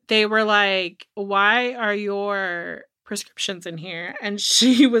 And they were like, why are your prescriptions in here? And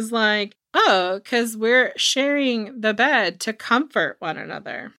she was like, oh, because we're sharing the bed to comfort one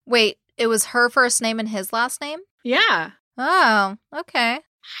another. Wait, it was her first name and his last name? Yeah. Oh, okay.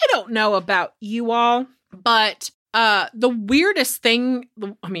 I don't know about you all, but the weirdest thing,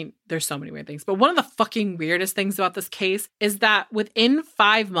 I mean, there's so many weird things, but one of the fucking weirdest things about this case is that within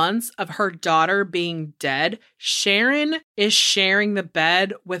 5 months of her daughter being dead, Sharon is sharing the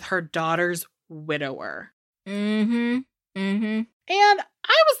bed with her daughter's widower. And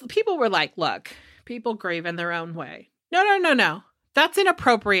people were like, look, people grieve in their own way. No. That's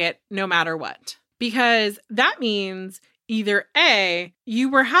inappropriate no matter what. Because that means either A, you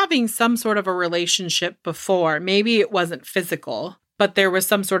were having some sort of a relationship before. Maybe it wasn't physical, but there was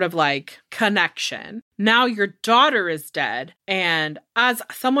some sort of like connection. Now your daughter is dead. And as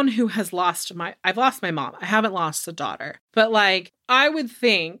someone who has I've lost my mom. I haven't lost a daughter. But like, I would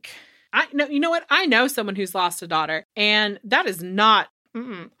think, you know what? I know someone who's lost a daughter and that is not,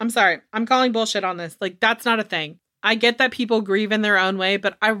 I'm sorry. I'm calling bullshit on this. Like, that's not a thing. I get that people grieve in their own way,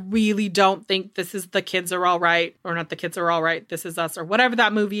 but I really don't think this is The Kids Are All Right, or not The Kids Are All Right, This Is Us, or whatever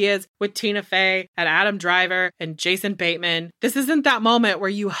that movie is with Tina Fey and Adam Driver and Jason Bateman. This isn't that moment where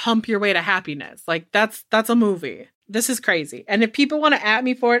you hump your way to happiness. Like, that's a movie. This is crazy. And if people want to at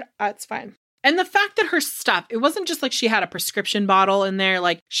me for it, it's fine. And the fact that her stuff, it wasn't just like she had a prescription bottle in there,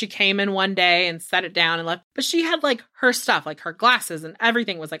 like she came in one day and set it down and left, but she had like her stuff, like her glasses and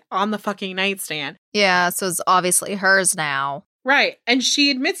everything was like on the fucking nightstand. Yeah, so it's obviously hers now. Right. And she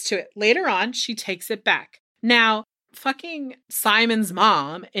admits to it. Later on, she takes it back. Now, fucking Simon's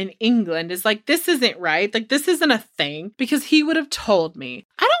mom in England is like, this isn't right. Like, this isn't a thing because he would have told me.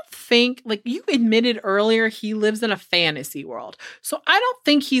 I don't think, like you admitted earlier, he lives in a fantasy world. So I don't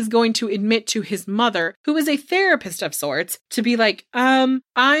think he's going to admit to his mother, who is a therapist of sorts, to be like, I'm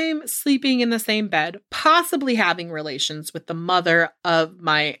sleeping in the same bed, possibly having relations with the mother of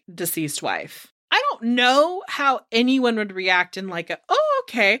my deceased wife. I don't know how anyone would react in like oh,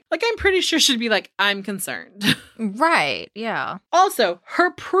 okay. Like, I'm pretty sure she'd be like, I'm concerned. Right, yeah. Also,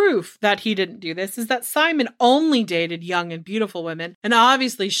 her proof that he didn't do this is that Simon only dated young and beautiful women. And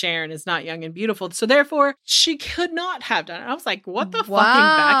obviously Sharon is not young and beautiful. So therefore, she could not have done it. I was like, what the fucking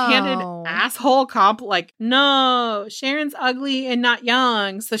backhanded asshole comp? Like, no, Sharon's ugly and not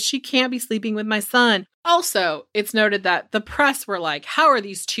young, so she can't be sleeping with my son. Also, it's noted that the press were like, how are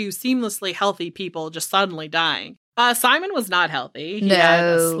these two seamlessly healthy people just suddenly dying? Simon was not healthy. He had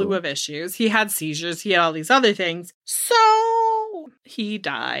a slew of issues. He had seizures. He had all these other things. So he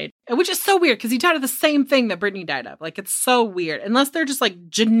died, which is so weird because he died of the same thing that Brittany died of. Like, it's so weird. Unless they're just like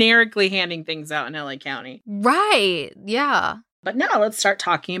generically handing things out in LA County. Right. Yeah. But now let's start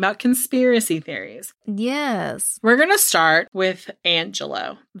talking about conspiracy theories. Yes. We're going to start with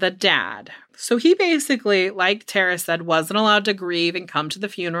Angelo, the dad. So he basically, like Tara said, wasn't allowed to grieve and come to the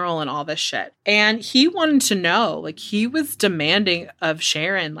funeral and all this shit. And he wanted to know, like, he was demanding of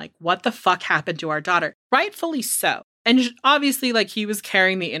Sharon, like, what the fuck happened to our daughter? Rightfully so. And obviously, like, he was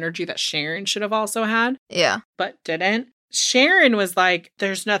carrying the energy that Sharon should have also had. Yeah. But didn't. Sharon was like,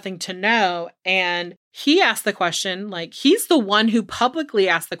 there's nothing to know. And he asked the question, like, he's the one who publicly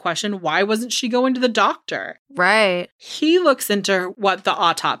asked the question, why wasn't she going to the doctor? Right. He looks into what the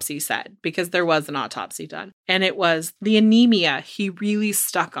autopsy said, because there was an autopsy done. And it was the anemia he really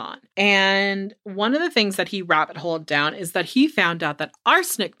stuck on. And one of the things that he rabbit holed down is that he found out that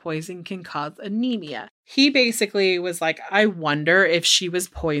arsenic poisoning can cause anemia. He basically was like, I wonder if she was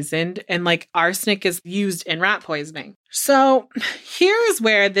poisoned, and like arsenic is used in rat poisoning. So here's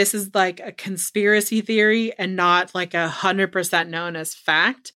where this is like a conspiracy theory and not like 100% known as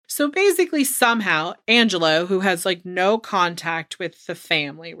fact. So basically somehow Angelo, who has like no contact with the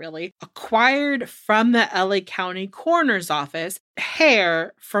family really, acquired from the LA County Coroner's Office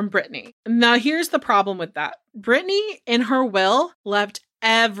hair from Brittany. Now here's the problem with that. Brittany in her will left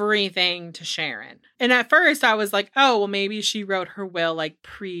everything to Sharon. And at first I was like, oh, well, maybe she wrote her will like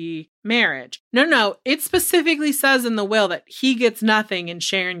pre-marriage. No, it specifically says in the will that he gets nothing and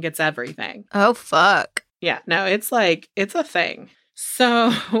Sharon gets everything. Oh, fuck. Yeah, no, it's like, it's a thing.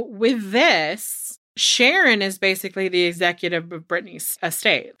 So with this, Sharon is basically the executive of Brittany's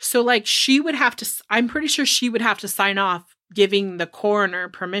estate. So like she would have to, I'm pretty sure she would have to sign off giving the coroner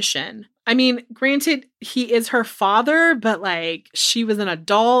permission. I mean, granted, he is her father, but like she was an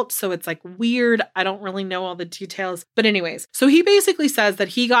adult, so it's like weird. I don't really know all the details. But anyways, so he basically says that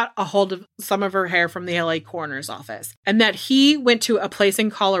he got a hold of some of her hair from the LA coroner's office and that he went to a place in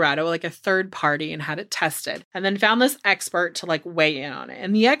Colorado, like a third party, and had it tested and then found this expert to like weigh in on it.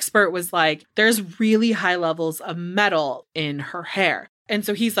 And the expert was like, there's really high levels of metal in her hair. And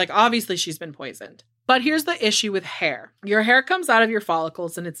so he's like, obviously she's been poisoned. But here's the issue with hair. Your hair comes out of your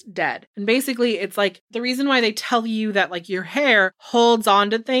follicles and it's dead. And basically it's like the reason why they tell you that like your hair holds on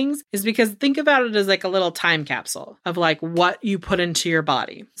to things is because think about it as like a little time capsule of like what you put into your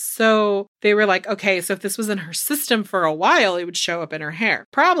body. So they were like, okay, so if this was in her system for a while, it would show up in her hair.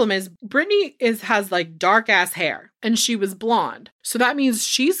 Problem is Brittany has like dark ass hair and she was blonde. So that means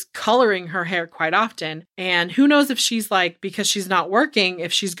she's coloring her hair quite often. And who knows if she's like, because she's not working,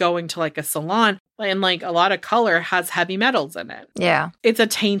 if she's going to like a salon and like a lot of color has heavy metals in it. Yeah. It's a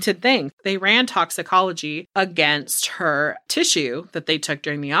tainted thing. They ran toxicology against her tissue that they took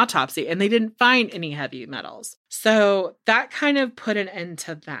during the autopsy and they didn't find any heavy metals. So that kind of put an end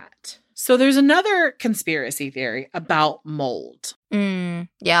to that. So there's another conspiracy theory about mold.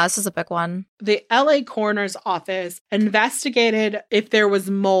 Yeah, this is a big one. The LA coroner's office investigated if there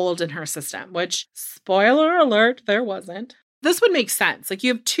was mold in her system, which, spoiler alert, there wasn't. This would make sense. Like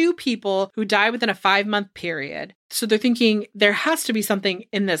you have two people who die within a 5-month period. So they're thinking there has to be something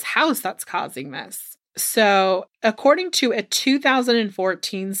in this house that's causing this. So according to a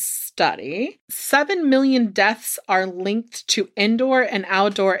 2014 study, 7 million deaths are linked to indoor and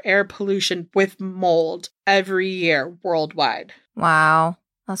outdoor air pollution with mold every year worldwide. Wow.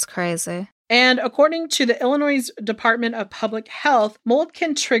 That's crazy. And according to the Illinois Department of Public Health, mold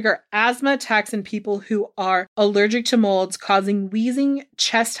can trigger asthma attacks in people who are allergic to molds, causing wheezing,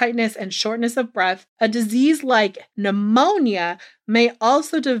 chest tightness, and shortness of breath. A disease like pneumonia may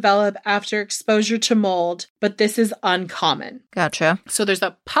also develop after exposure to mold, but this is uncommon. Gotcha. So there's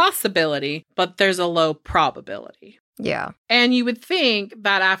a possibility, but there's a low probability. Yeah. And you would think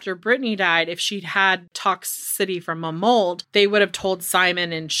that after Brittany died, if she'd had toxicity from a mold, they would have told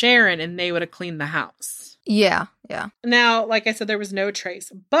Simon and Sharon and they would have cleaned the house. Yeah. Now, like I said, there was no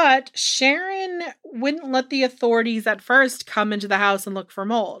trace, but Sharon wouldn't let the authorities at first come into the house and look for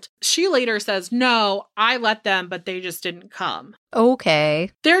mold. She later says, no, I let them, but they just didn't come.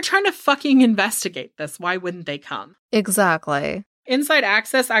 Okay. They're trying to fucking investigate this. Why wouldn't they come? Exactly. Inside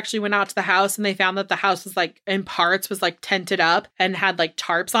Access actually went out to the house and they found that the house was like in parts was like tented up and had like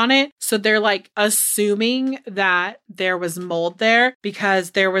tarps on it. So they're like assuming that there was mold there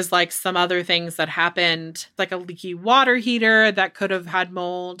because there was like some other things that happened, like a leaky water heater that could have had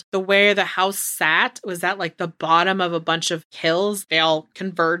mold. The way the house sat was at like the bottom of a bunch of hills. They all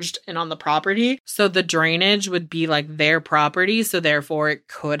converged in on the property. So the drainage would be like their property. So therefore it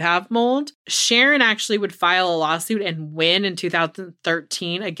could have mold. Sharon actually would file a lawsuit and win in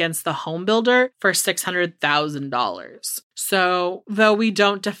 2013 against the home builder for $600,000. So though we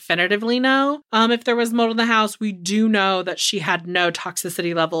don't definitively know if there was mold in the house, we do know that she had no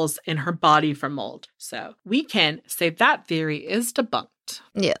toxicity levels in her body from mold. So we can say that theory is debunked.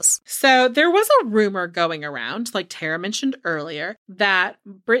 Yes. So there was a rumor going around, like Tara mentioned earlier, that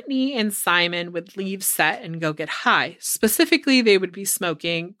Brittany and Simon would leave set and go get high. Specifically, they would be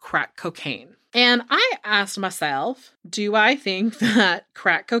smoking crack cocaine. And I asked myself, do I think that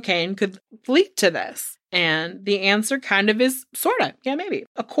crack cocaine could lead to this? And the answer kind of is sort of, yeah, maybe.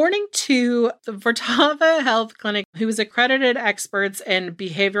 According to the Vertava Health Clinic, who is accredited experts in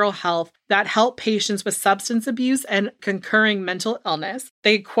behavioral health that help patients with substance abuse and concurring mental illness,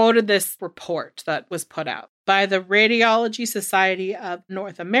 they quoted this report that was put out by the Radiology Society of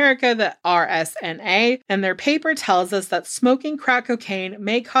North America, the RSNA, and their paper tells us that smoking crack cocaine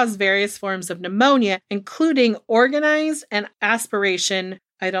may cause various forms of pneumonia, including organized and aspiration.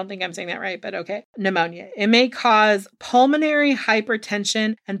 I don't think I'm saying that right, but okay. Pneumonia. It may cause pulmonary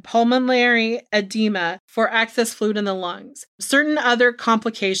hypertension and pulmonary edema for excess fluid in the lungs. Certain other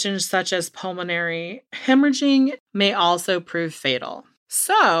complications, such as pulmonary hemorrhaging, may also prove fatal.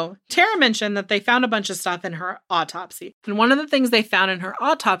 So, Tara mentioned that they found a bunch of stuff in her autopsy. And one of the things they found in her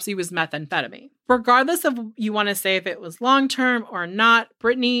autopsy was methamphetamine. Regardless of you want to say if it was long-term or not,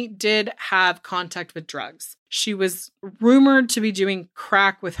 Brittany did have contact with drugs. She was rumored to be doing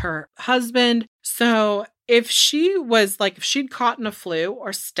crack with her husband. So if she'd caught in a flu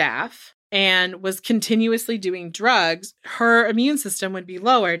or staph and was continuously doing drugs, her immune system would be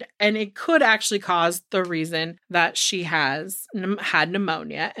lowered. And it could actually cause the reason that she had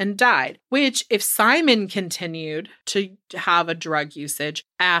pneumonia and died. Which, if Simon continued to have a drug usage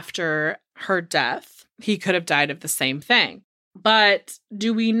after her death, he could have died of the same thing. But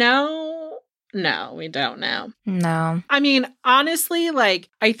do we know? No, we don't know. No. I mean, honestly,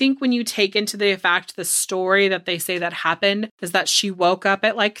 I think when you take into the fact the story that they say that happened is that she woke up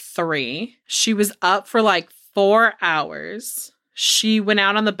at 3. She was up for 4 hours. She went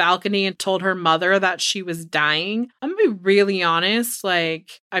out on the balcony and told her mother that she was dying. I'm going to be really honest.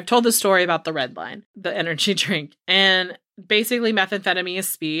 I've told the story about the Red Line, the energy drink, and basically methamphetamine is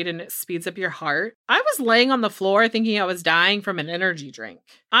speed and it speeds up your heart. I was laying on the floor thinking I was dying from an energy drink.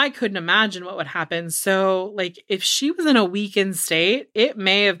 I couldn't imagine what would happen. So if she was in a weakened state, it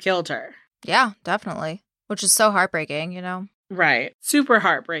may have killed her. Yeah, definitely. Which is so heartbreaking, you know? Right. Super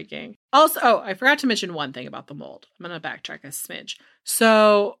heartbreaking. Also, I forgot to mention one thing about the mold. I'm going to backtrack a smidge.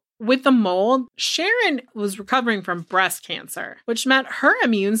 So with the mold, Sharon was recovering from breast cancer, which meant her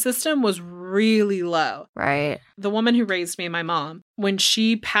immune system was really low. Right. The woman who raised me, my mom, when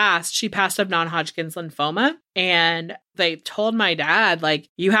she passed of non-Hodgkin's lymphoma. And they told my dad,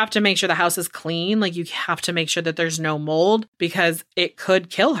 you have to make sure the house is clean. You have to make sure that there's no mold because it could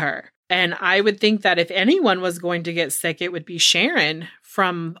kill her. And I would think that if anyone was going to get sick, it would be Sharon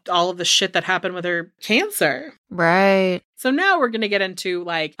from all of the shit that happened with her cancer. Right. So now we're going to get into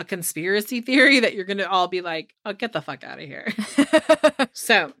a conspiracy theory that you're going to all be oh, get the fuck out of here.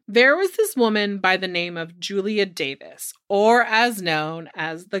 So there was this woman by the name of Julia Davis, or as known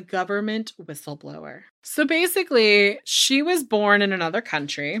as the government whistleblower. So basically, she was born in another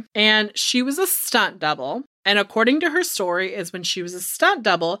country and she was a stunt double. And according to her story is when she was a stunt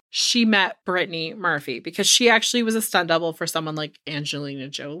double, she met Brittany Murphy because she actually was a stunt double for someone like Angelina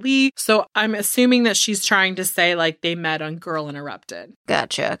Jolie. So I'm assuming that she's trying to say like they met on Girl Interrupted.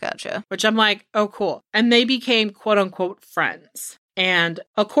 Gotcha. Which I'm like, oh, cool. And they became quote unquote friends. And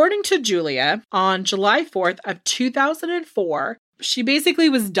according to Julia, on July 4th of 2004, she basically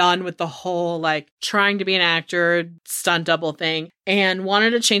was done with the whole like trying to be an actor, stunt double thing and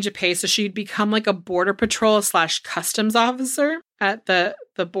wanted to change of pace. So she'd become like a border patrol / customs officer at the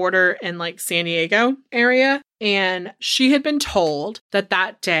border in like San Diego area. And she had been told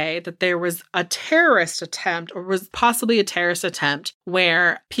that day that there was a terrorist attempt or was possibly a terrorist attempt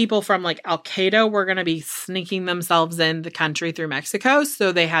where people from like Al-Qaeda were going to be sneaking themselves in the country through Mexico.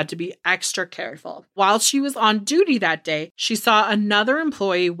 So they had to be extra careful. While she was on duty that day, she saw another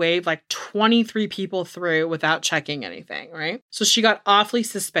employee wave like 23 people through without checking anything, right? So she got awfully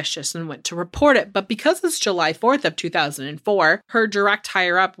suspicious and went to report it. But because it's July 4th of 2004, her direct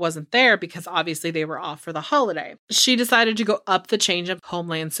higher up wasn't there because obviously they were off for the holiday. She decided to go up the chain of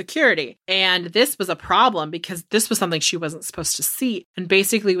Homeland Security. And this was a problem because this was something she wasn't supposed to see and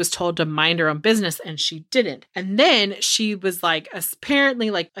basically was told to mind her own business and she didn't. And then she was like,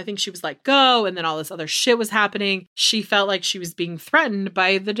 apparently like, I think she was let go and then all this other shit was happening. She felt like she was being threatened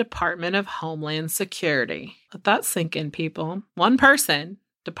by the Department of Homeland Security. Let that sink in, people. One person,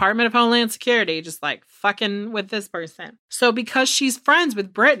 Department of Homeland Security, just like fucking with this person. So because she's friends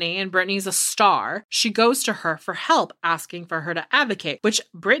with Brittany and Brittany's a star, she goes to her for help, asking for her to advocate, which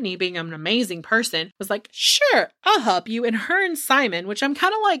Brittany, being an amazing person, was like, sure, I'll help you. And her and Simon, which I'm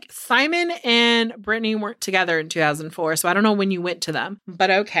kind of like, Simon and Brittany weren't together in 2004. So I don't know when you went to them,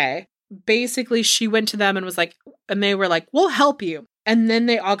 but okay. Basically, she went to them and was like, and they were like, we'll help you. And then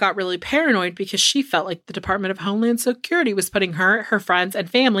they all got really paranoid because she felt like the Department of Homeland Security was putting her, her friends, and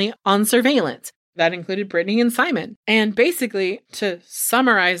family on surveillance. That included Brittany and Simon. And basically, to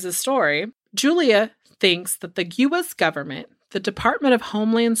summarize the story, Julia thinks that the U.S. government, the Department of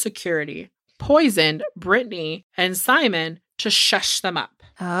Homeland Security, poisoned Brittany and Simon to shush them up.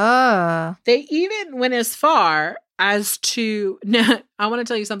 Oh. They even went as far as to, I want to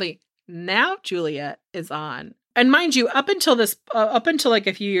tell you something. Now Julia is on. And mind you, up until like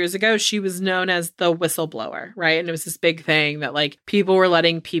a few years ago, she was known as the whistleblower, right? And it was this big thing that like people were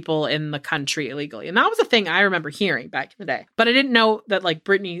letting people in the country illegally. And that was a thing I remember hearing back in the day. But I didn't know that like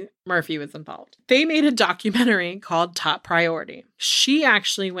Brittany Murphy was involved. They made a documentary called Top Priority. She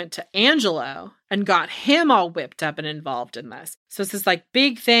actually went to Angelo and got him all whipped up and involved in this. So it's this like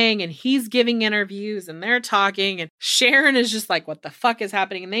big thing and he's giving interviews and they're talking and Sharon is just like, what the fuck is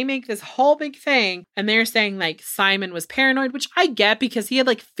happening? And they make this whole big thing and they're saying like Simon was paranoid, which I get because he had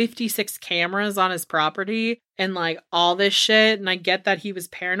like 56 cameras on his property and like all this shit. And I get that he was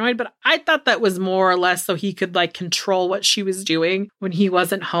paranoid, but I thought that was more or less so he could like control what she was doing when he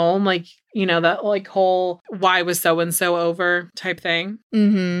wasn't home. Like, you know, that like whole why was so-and-so over type thing.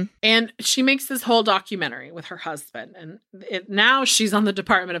 Mm-hmm. And she makes this whole documentary with her husband. And now she's on the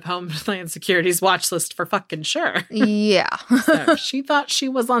Department of Homeland Security's watch list for fucking sure. Yeah. So she thought she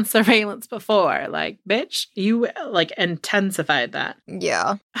was on surveillance before. Like, bitch, you like intensified that.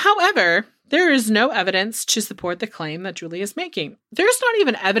 Yeah. However, there is no evidence to support the claim that Julia is making. There's not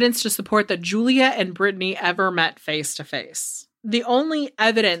even evidence to support that Julia and Brittany ever met face to face. The only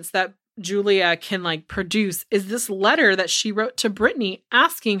evidence that Julia can like produce is this letter that she wrote to Brittany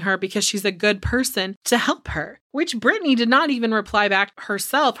asking her because she's a good person to help her, which Brittany did not even reply back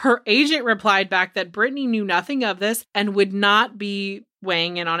herself. Her agent replied back that Brittany knew nothing of this and would not be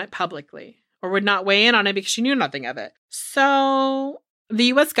weighing in on it publicly or would not weigh in on it because she knew nothing of it. So the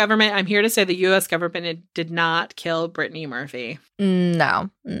U.S. government, I'm here to say the U.S. government did not kill Brittany Murphy. No.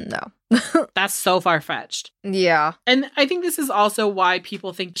 That's so far-fetched. Yeah. And I think this is also why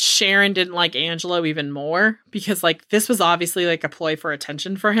people think Sharon didn't like Angelo even more, because like this was obviously like a ploy for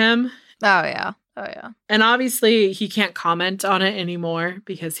attention for him. Oh, yeah. And obviously he can't comment on it anymore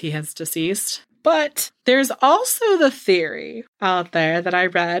because he has deceased. But there's also the theory out there that I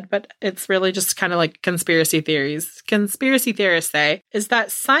read, but it's really just kind of like conspiracy theories. Conspiracy theorists say is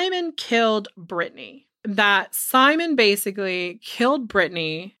that Simon killed Brittany. That Simon basically killed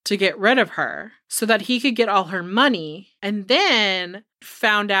Brittany to get rid of her so that he could get all her money and then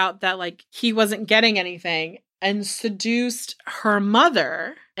found out that like he wasn't getting anything and seduced her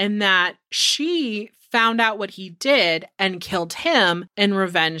mother and that she found out what he did and killed him in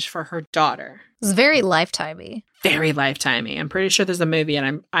revenge for her daughter. It's very Lifetime-y. very Lifetimey. I'm pretty sure there's a movie,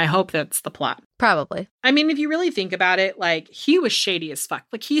 and I hope that's the plot. Probably. I mean, if you really think about it, like, he was shady as fuck.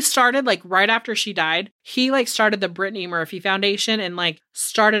 Like, he started, like, right after she died, he, like, started the Brittany Murphy Foundation and, like,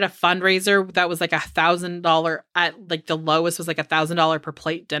 started a fundraiser that was, like, $1,000 at, like, the lowest was, like, $1,000 per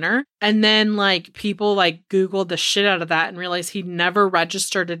plate dinner. And then, like, people, like, Googled the shit out of that and realized he never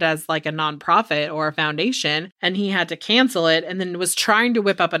registered it as, like, a nonprofit or a foundation, and he had to cancel it, and then was trying to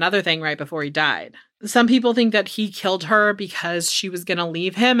whip up another thing right before he died. Some people think that he killed her because she was going to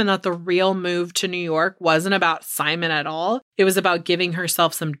leave him, and that the real move to New York wasn't about Simon at all. It was about giving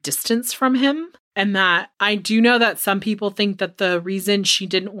herself some distance from him. And that I do know that some people think that the reason she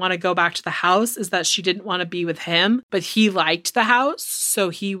didn't want to go back to the house is that she didn't want to be with him, but he liked the house. So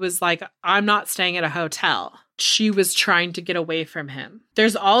he was like, I'm not staying at a hotel. She was trying to get away from him.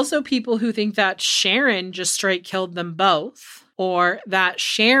 There's also people who think that Sharon just straight killed them both. Or that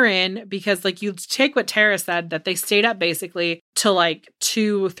Sharon, because like you take what Tara said, that they stayed up basically till like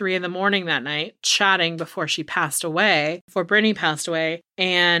 2 or 3 in the morning that night, chatting before she passed away, before Brittany passed away.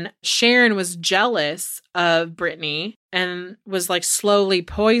 And Sharon was jealous of Brittany and was like slowly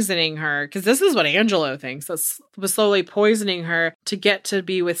poisoning her. Because this is what Angelo thinks. Was slowly poisoning her to get to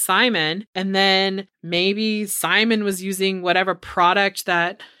be with Simon. And then maybe Simon was using whatever product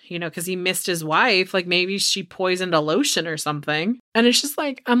that, you know, because he missed his wife, like maybe she poisoned a lotion or something. And it's just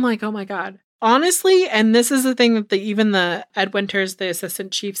like, I'm like, oh my God. Honestly, and this is the thing that even the Ed Winters, the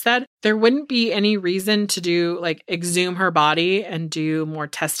assistant chief, said, there wouldn't be any reason to do like exhume her body and do more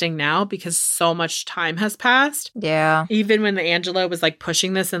testing now because so much time has passed. Yeah. Even when the Angelo was like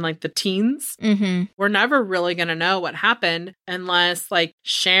pushing this in like the teens, we're never really going to know what happened unless like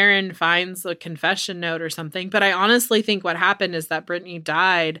Sharon finds a confession note or something. But I honestly think what happened is that Brittany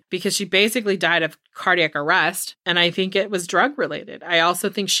died because she basically died of cardiac arrest. And I think it was drug related. I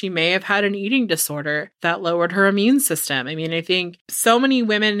also think she may have had an eating disorder that lowered her immune system. I mean, I think so many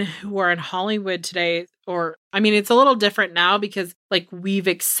women who are in Hollywood today, or I mean, it's a little different now because like we've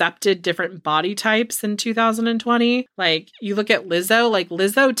accepted different body types in 2020. Like you look at Lizzo, like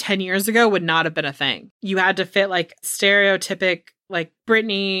Lizzo 10 years ago would not have been a thing. You had to fit like stereotypic, like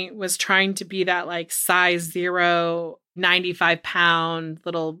Brittany was trying to be that like size 0, 95-pound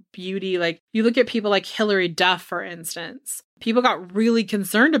little beauty. Like you look at people like Hilary Duff, for instance. People got really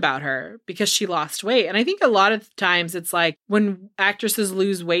concerned about her because she lost weight. And I think a lot of times it's like when actresses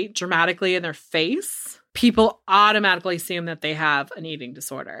lose weight dramatically in their face, people automatically assume that they have an eating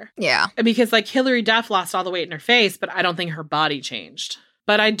disorder. Yeah. Because like Hilary Duff lost all the weight in her face, but I don't think her body changed.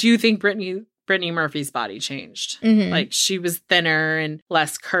 But I do think Brittany Murphy's body changed. Like she was thinner and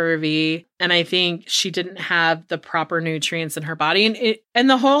less curvy. And I think she didn't have the proper nutrients in her body. And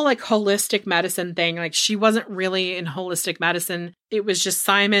the whole like holistic medicine thing, like she wasn't really in holistic medicine. It was just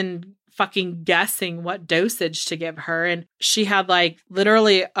Simon fucking guessing what dosage to give her. And she had like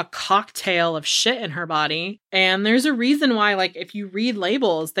literally a cocktail of shit in her body. And there's a reason why, like, if you read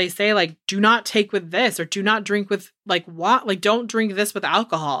labels, they say like, do not take with this or do not drink with like what? Like, don't drink this with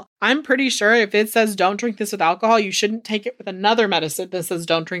alcohol. I'm pretty sure if it says don't drink this with alcohol, you shouldn't take it with another medicine that says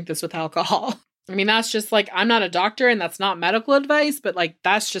don't drink this with alcohol. I mean, that's just like, I'm not a doctor and that's not medical advice, but like,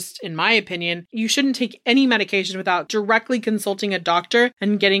 that's just, in my opinion, you shouldn't take any medication without directly consulting a doctor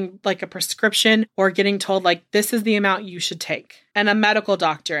and getting like a prescription or getting told like, this is the amount you should take. And a medical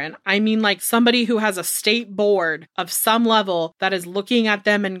doctor. And I mean like somebody who has a state board of some level that is looking at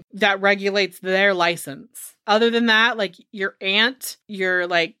them and that regulates their license. Other than that, like your aunt, your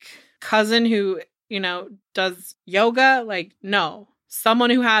like cousin who, you know, does yoga, like, no. Someone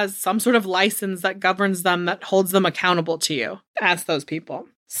who has some sort of license that governs them, that holds them accountable to you. Ask those people.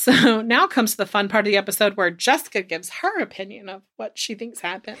 So now comes the fun part of the episode where Jessica gives her opinion of what she thinks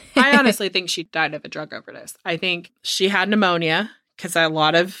happened. I honestly think she died of a drug overdose. I think she had pneumonia because I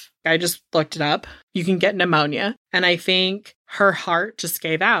just looked it up. You can get pneumonia. And I think her heart just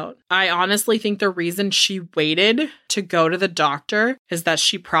gave out. I honestly think the reason she waited to go to the doctor is that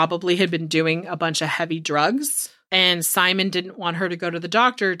she probably had been doing a bunch of heavy drugs. And Simon didn't want her to go to the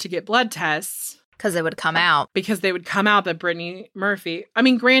doctor to get blood tests. Because it would come out. Because they would come out that Brittany Murphy. I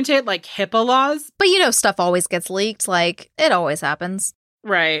mean, granted, like HIPAA laws. But you know, stuff always gets leaked. Like, it always happens.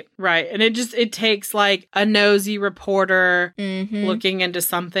 Right. And it takes like a nosy reporter looking into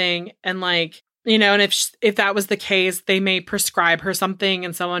something. And like, you know, and if that was the case, they may prescribe her something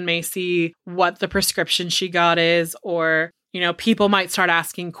and someone may see what the prescription she got is, or you know, people might start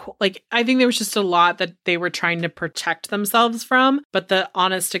asking, like, I think there was just a lot that they were trying to protect themselves from. But the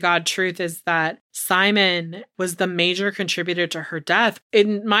honest to God truth is that Simon was the major contributor to her death.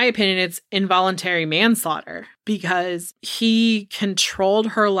 In my opinion, it's involuntary manslaughter because he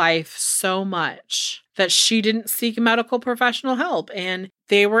controlled her life so much that she didn't seek medical professional help and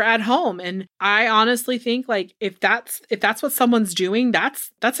they were at home. And I honestly think like if that's what someone's doing,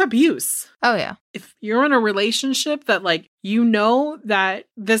 that's abuse. Oh, yeah. If you're in a relationship that like, you know that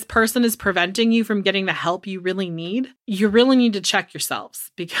this person is preventing you from getting the help you really need, you really need to check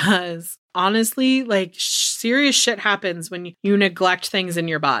yourselves, because honestly, like serious shit happens when you neglect things in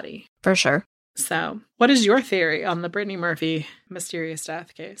your body. For sure. So what is your theory on the Brittany Murphy mysterious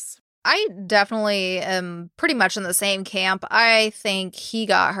death case? I definitely am pretty much in the same camp. I think he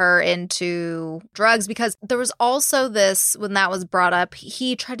got her into drugs because there was also this, when that was brought up,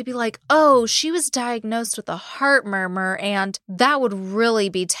 he tried to be like, oh, she was diagnosed with a heart murmur and that would really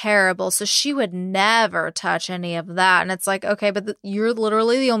be terrible. So she would never touch any of that. And it's like, okay, but you're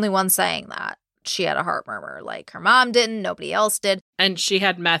literally the only one saying that. She had a heart murmur. Like her mom didn't, nobody else did. And she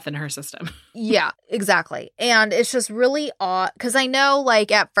had meth in her system. Yeah, exactly. And it's just really odd because I know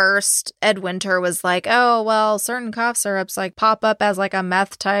like at first Ed Winter was like, oh, well, certain cough syrups like pop up as like a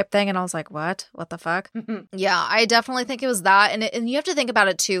meth type thing. And I was like, what? What the fuck? Yeah, I definitely think it was that. And you have to think about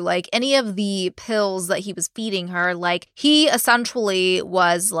it too. Like any of the pills that he was feeding her, like he essentially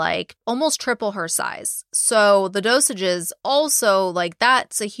was like almost triple her size. So the dosages also like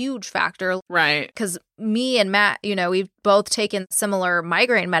that's a huge factor. Right. Because me and Matt, you know, we've both taken similar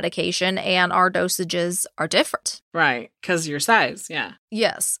migraine medication and our dosages are different. Right. Because your size. Yeah.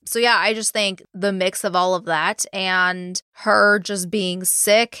 Yes. So yeah, I just think the mix of all of that and her just being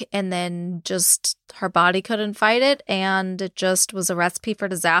sick and then just her body couldn't fight it and it just was a recipe for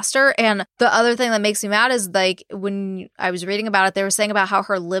disaster. And the other thing that makes me mad is like when I was reading about it, they were saying about how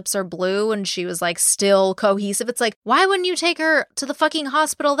her lips are blue and she was like still cohesive. It's like, why wouldn't you take her to the fucking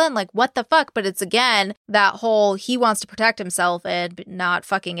hospital then? Like, what the fuck? But it's again, that whole he wants to protect himself and not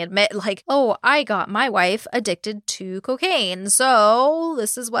fucking admit like, oh, I got my wife addicted to cocaine. So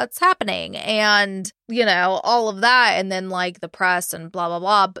this is what's happening. And you know, all of that, and then like the press and blah, blah,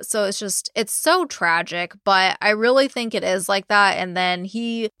 blah. So it's just, it's so tragic, but I really think it is like that. And then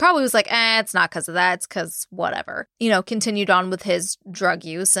he probably was like, it's not because of that. It's because whatever, you know, continued on with his drug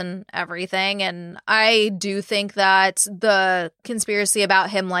use and everything. And I do think that the conspiracy about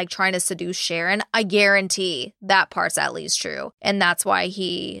him like trying to seduce Sharon, I guarantee that part's at least true. And that's why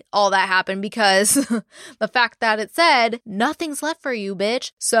all that happened because the fact that it said nothing's left for you,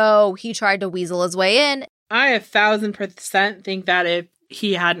 bitch. So he tried to weasel his way in. I 1,000% think that if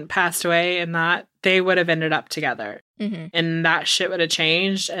he hadn't passed away and that they would have ended up together and that shit would have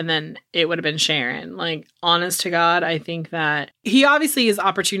changed and then it would have been Sharon. Like, honest to God, I think that he obviously is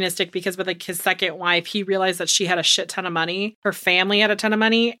opportunistic because with like his second wife, he realized that she had a shit ton of money. Her family had a ton of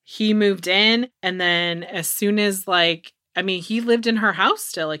money. He moved in. And then as soon as like, I mean, he lived in her house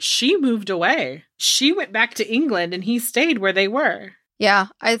still. Like she moved away. She went back to England and he stayed where they were. Yeah,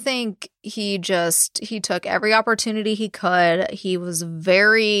 I think he took every opportunity he could. He was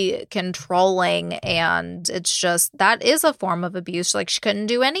very controlling and it's just, that is a form of abuse. Like she couldn't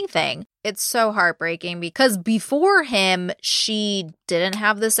do anything. It's so heartbreaking because before him, she didn't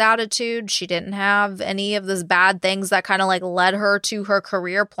have this attitude. She didn't have any of these bad things that kind of like led her to her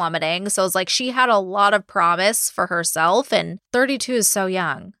career plummeting. So it's like she had a lot of promise for herself and 32 is so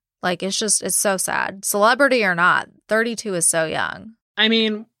young. Like it's so sad. Celebrity or not, 32 is so young. I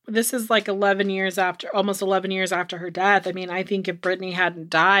mean, this is like almost 11 years after her death. I mean, I think if Brittany hadn't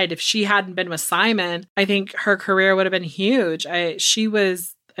died, if she hadn't been with Simon, I think her career would have been huge.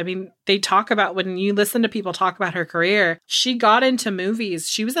 They talk about, when you listen to people talk about her career, she got into movies.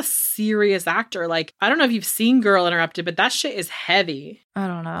 She was a serious actor. Like, I don't know if you've seen Girl Interrupted, but that shit is heavy. I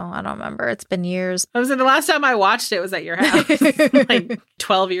don't know. I don't remember. It's been years. I was like, the last time I watched it was at your house, like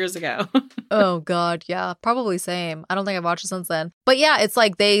 12 years ago. Oh, God. Yeah, probably same. I don't think I've watched it since then. But yeah, it's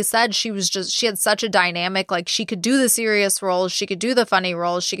like they said she had such a dynamic, like she could do the serious roles. She could do the funny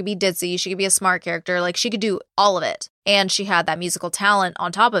roles. She could be ditzy. She could be a smart character. Like she could do all of it. And she had that musical talent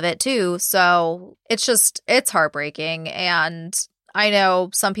on top of it too. So it's heartbreaking. And I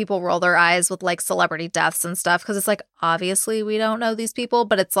know some people roll their eyes with like celebrity deaths and stuff because it's like, obviously we don't know these people,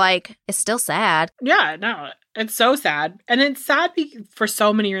 but it's like, it's still sad. Yeah, no, it's so sad. And it's sad for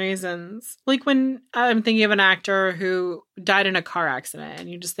so many reasons. Like when I'm thinking of an actor who died in a car accident and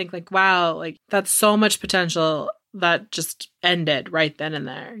you just think like, wow, like that's so much potential that just ended right then and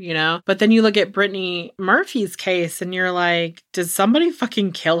there, you know? But then you look at Brittany Murphy's case and you're like, did somebody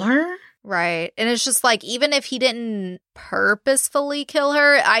fucking kill her? Right. And it's just like, even if he didn't purposefully kill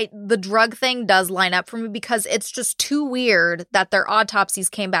her, the drug thing does line up for me because it's just too weird that their autopsies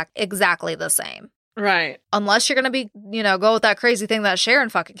came back exactly the same. Right. Unless you're going to be, go with that crazy thing that Sharon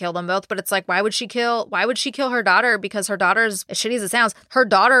fucking killed them both. But it's like, why would she kill her daughter? Because her daughter's, as shitty as it sounds, her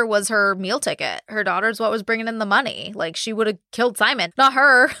daughter was her meal ticket. Her daughter's what was bringing in the money. Like, she would have killed Simon, not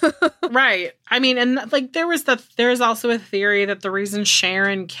her. Right. I mean, and like there's also a theory that the reason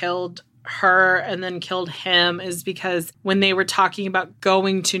Sharon killed her and then killed him is because when they were talking about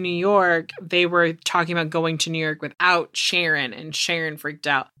going to New York, they were talking about going to New York without Sharon, and Sharon freaked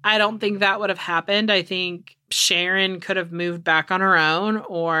out. I don't think that would have happened. I think Sharon could have moved back on her own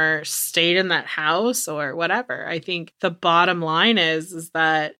or stayed in that house or whatever. I think the bottom line is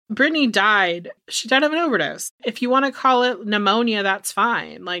that Brittany died. She died of an overdose. If you want to call it pneumonia, that's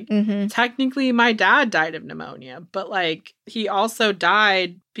fine. Like, technically my dad died of pneumonia, but like he also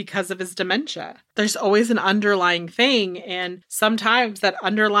died because of his dementia. There's always an underlying thing, and sometimes that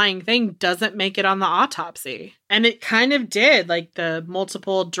underlying thing doesn't make it on the autopsy. And it kind of did, like the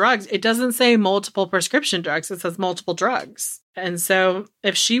multiple drugs. It doesn't say multiple prescription drugs. It says multiple drugs. And so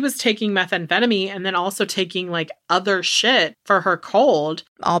if she was taking methamphetamine and then also taking like other shit for her cold.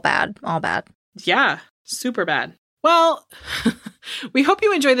 All bad. Yeah, super bad. Well, we hope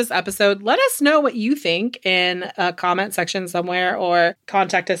you enjoyed this episode. Let us know what you think in a comment section somewhere or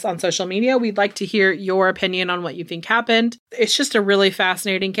contact us on social media. We'd like to hear your opinion on what you think happened. It's just a really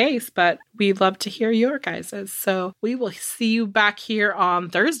fascinating case, but we'd love to hear your guys's. So we will see you back here on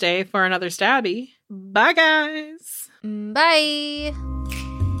Thursday for another Stabby. Bye, guys. Bye.